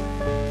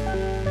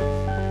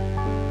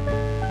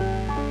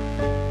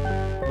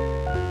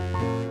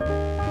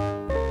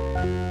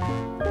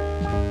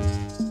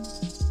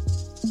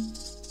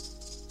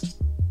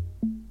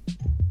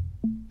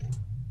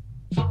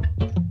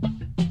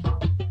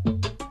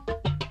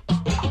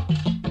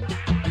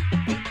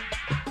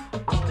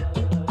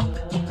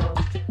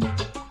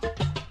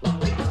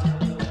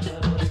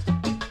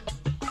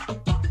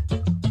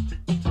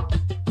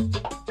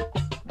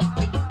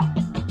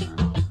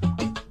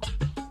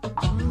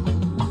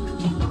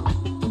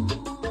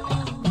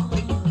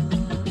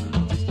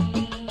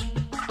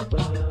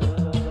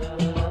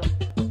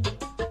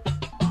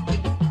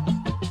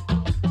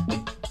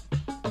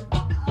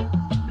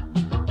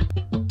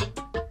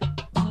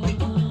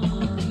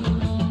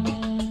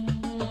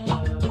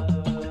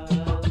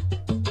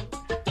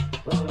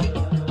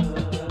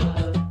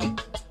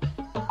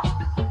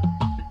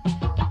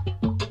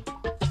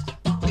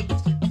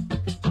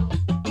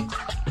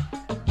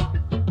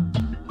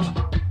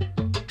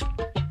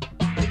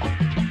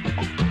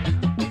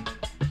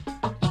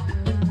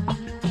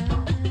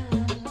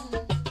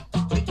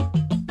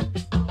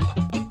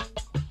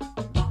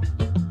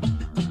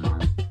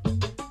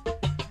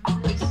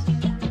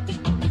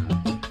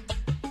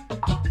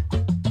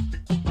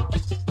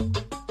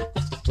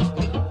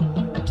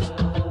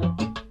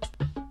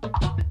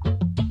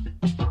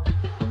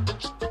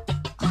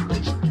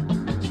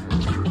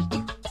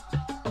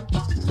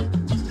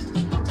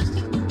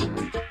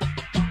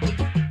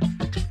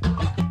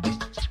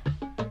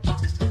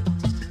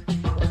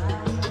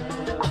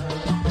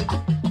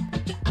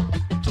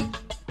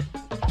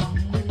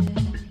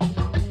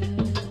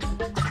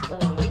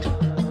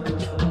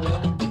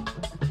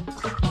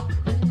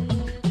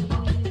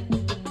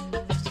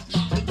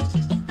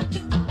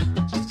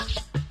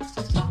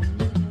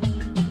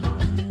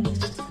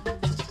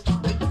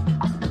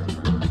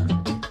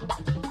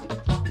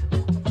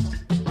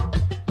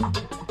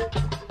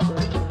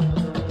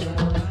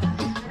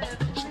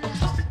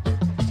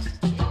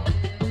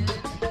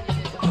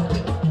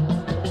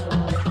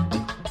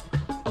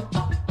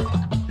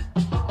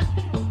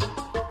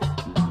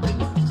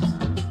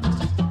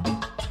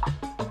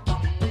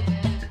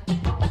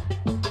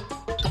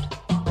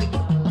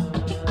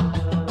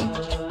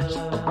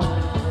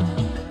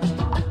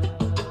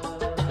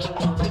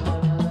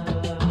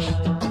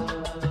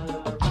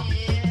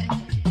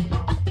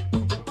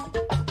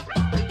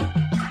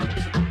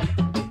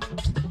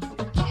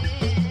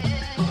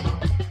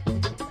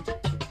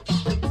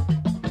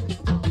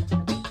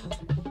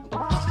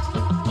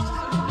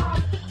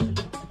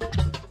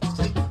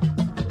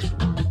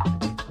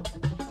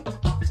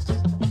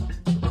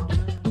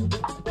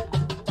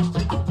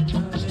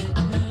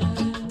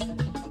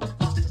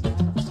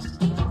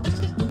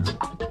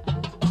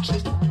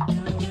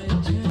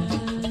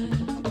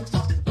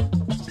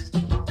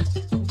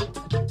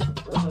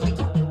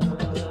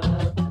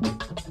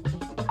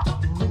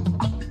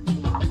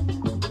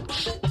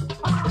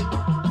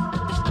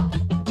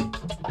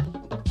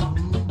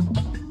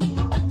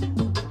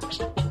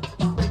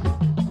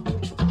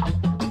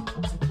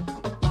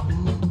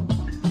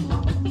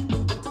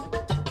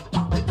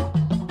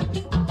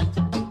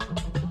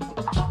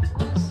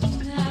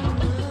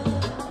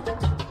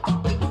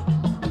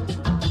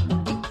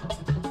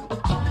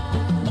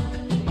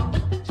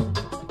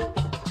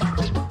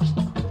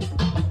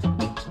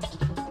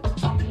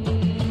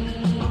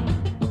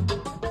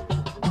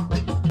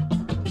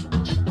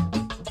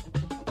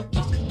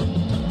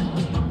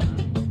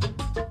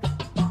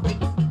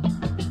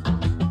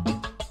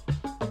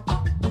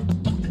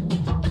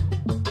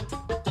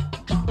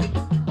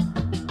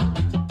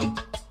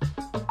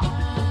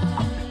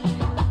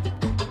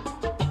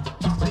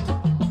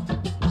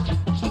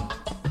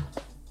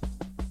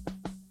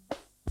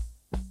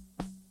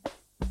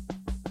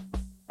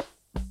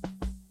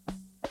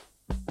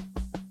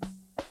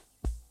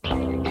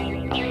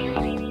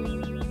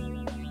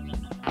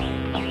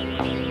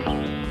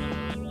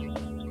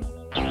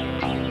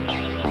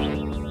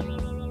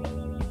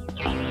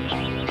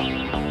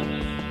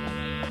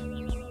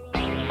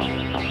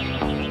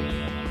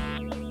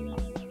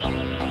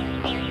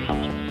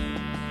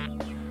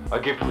 I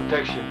give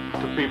protection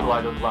to people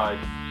I don't like.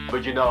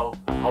 But you know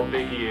how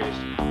big he is.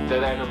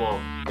 That animal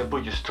can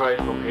put you straight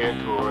from here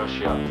to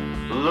Russia.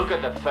 Look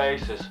at their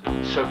faces.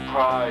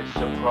 Surprise,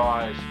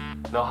 surprise.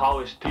 Now how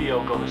is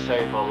Theo gonna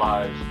save our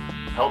lives?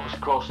 Help us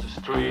cross the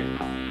street.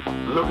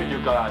 Look at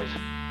you guys.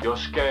 You're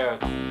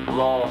scared,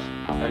 lost,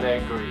 and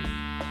angry.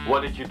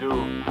 What did you do?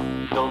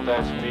 Don't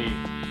ask me.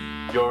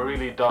 You're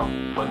really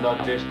dumb, but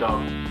not this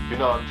dumb. You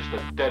know I'm just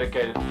a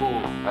dedicated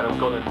fool, and I'm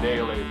gonna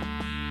nail it.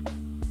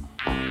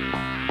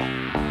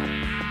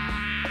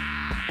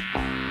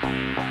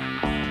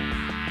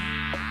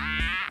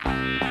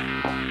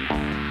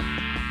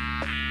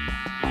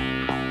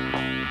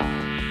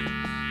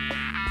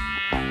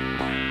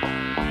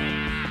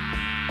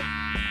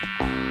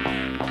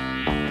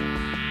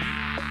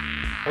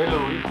 Hey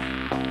Louis,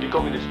 you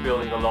come in this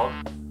building a lot.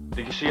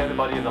 Did you see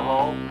anybody in the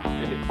hall?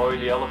 Or in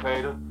the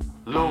elevator?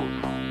 Lou,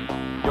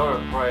 you're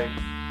afraid.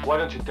 Why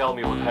don't you tell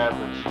me what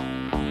happens?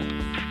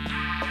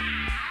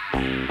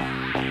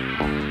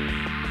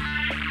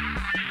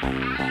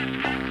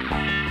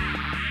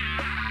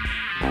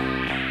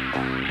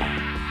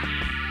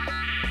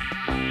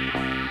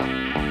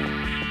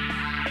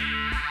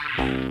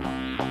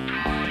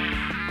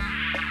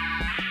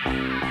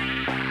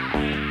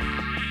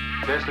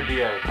 There's the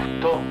DA.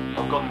 Tom,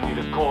 I'm gonna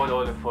need a court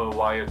order for a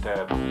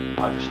wiretap.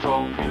 I have a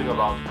strong feeling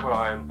about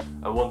crime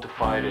and want to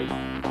fight it.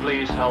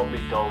 Please help me,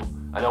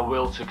 Tom, and I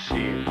will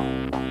succeed.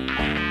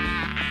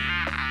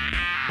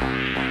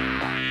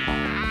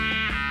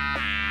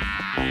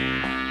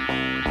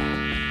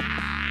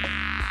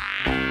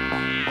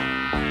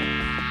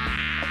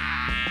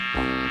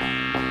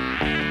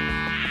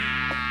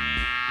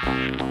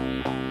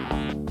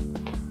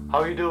 How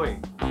are you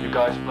doing? You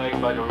guys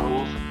playing by the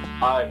rules?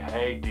 I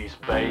hate these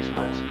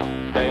basements.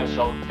 They are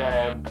so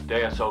damp,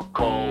 they are so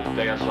cold,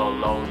 they are so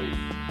lonely.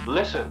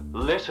 Listen,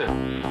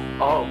 listen.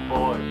 Oh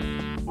boy,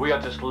 we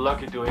are just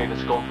lucky to hear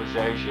this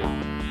conversation.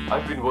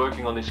 I've been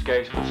working on this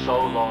case for so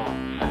long,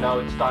 and now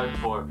it's time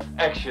for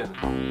action.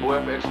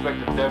 Whoever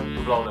expected them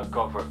to blow their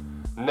cover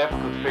never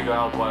could figure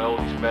out why all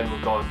these men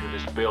were going to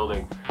this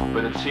building,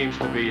 but it seems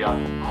to be a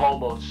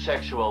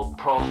homosexual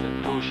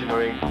prostitution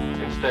ring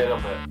instead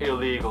of an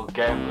illegal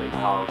gambling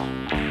house.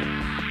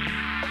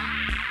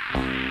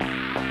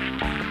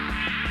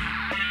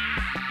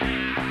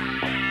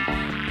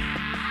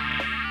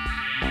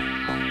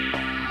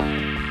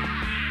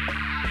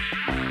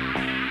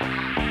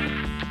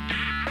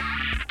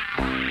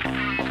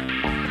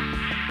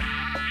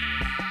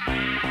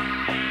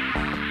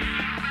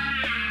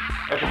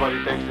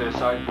 Everybody takes their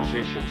assigned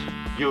positions.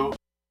 You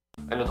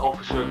and an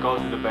officer go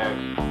to the back.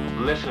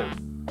 Listen,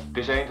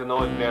 this ain't an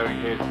ordinary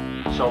hit,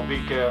 so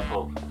be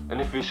careful.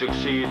 And if we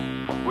succeed,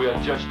 we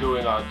are just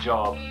doing our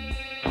job.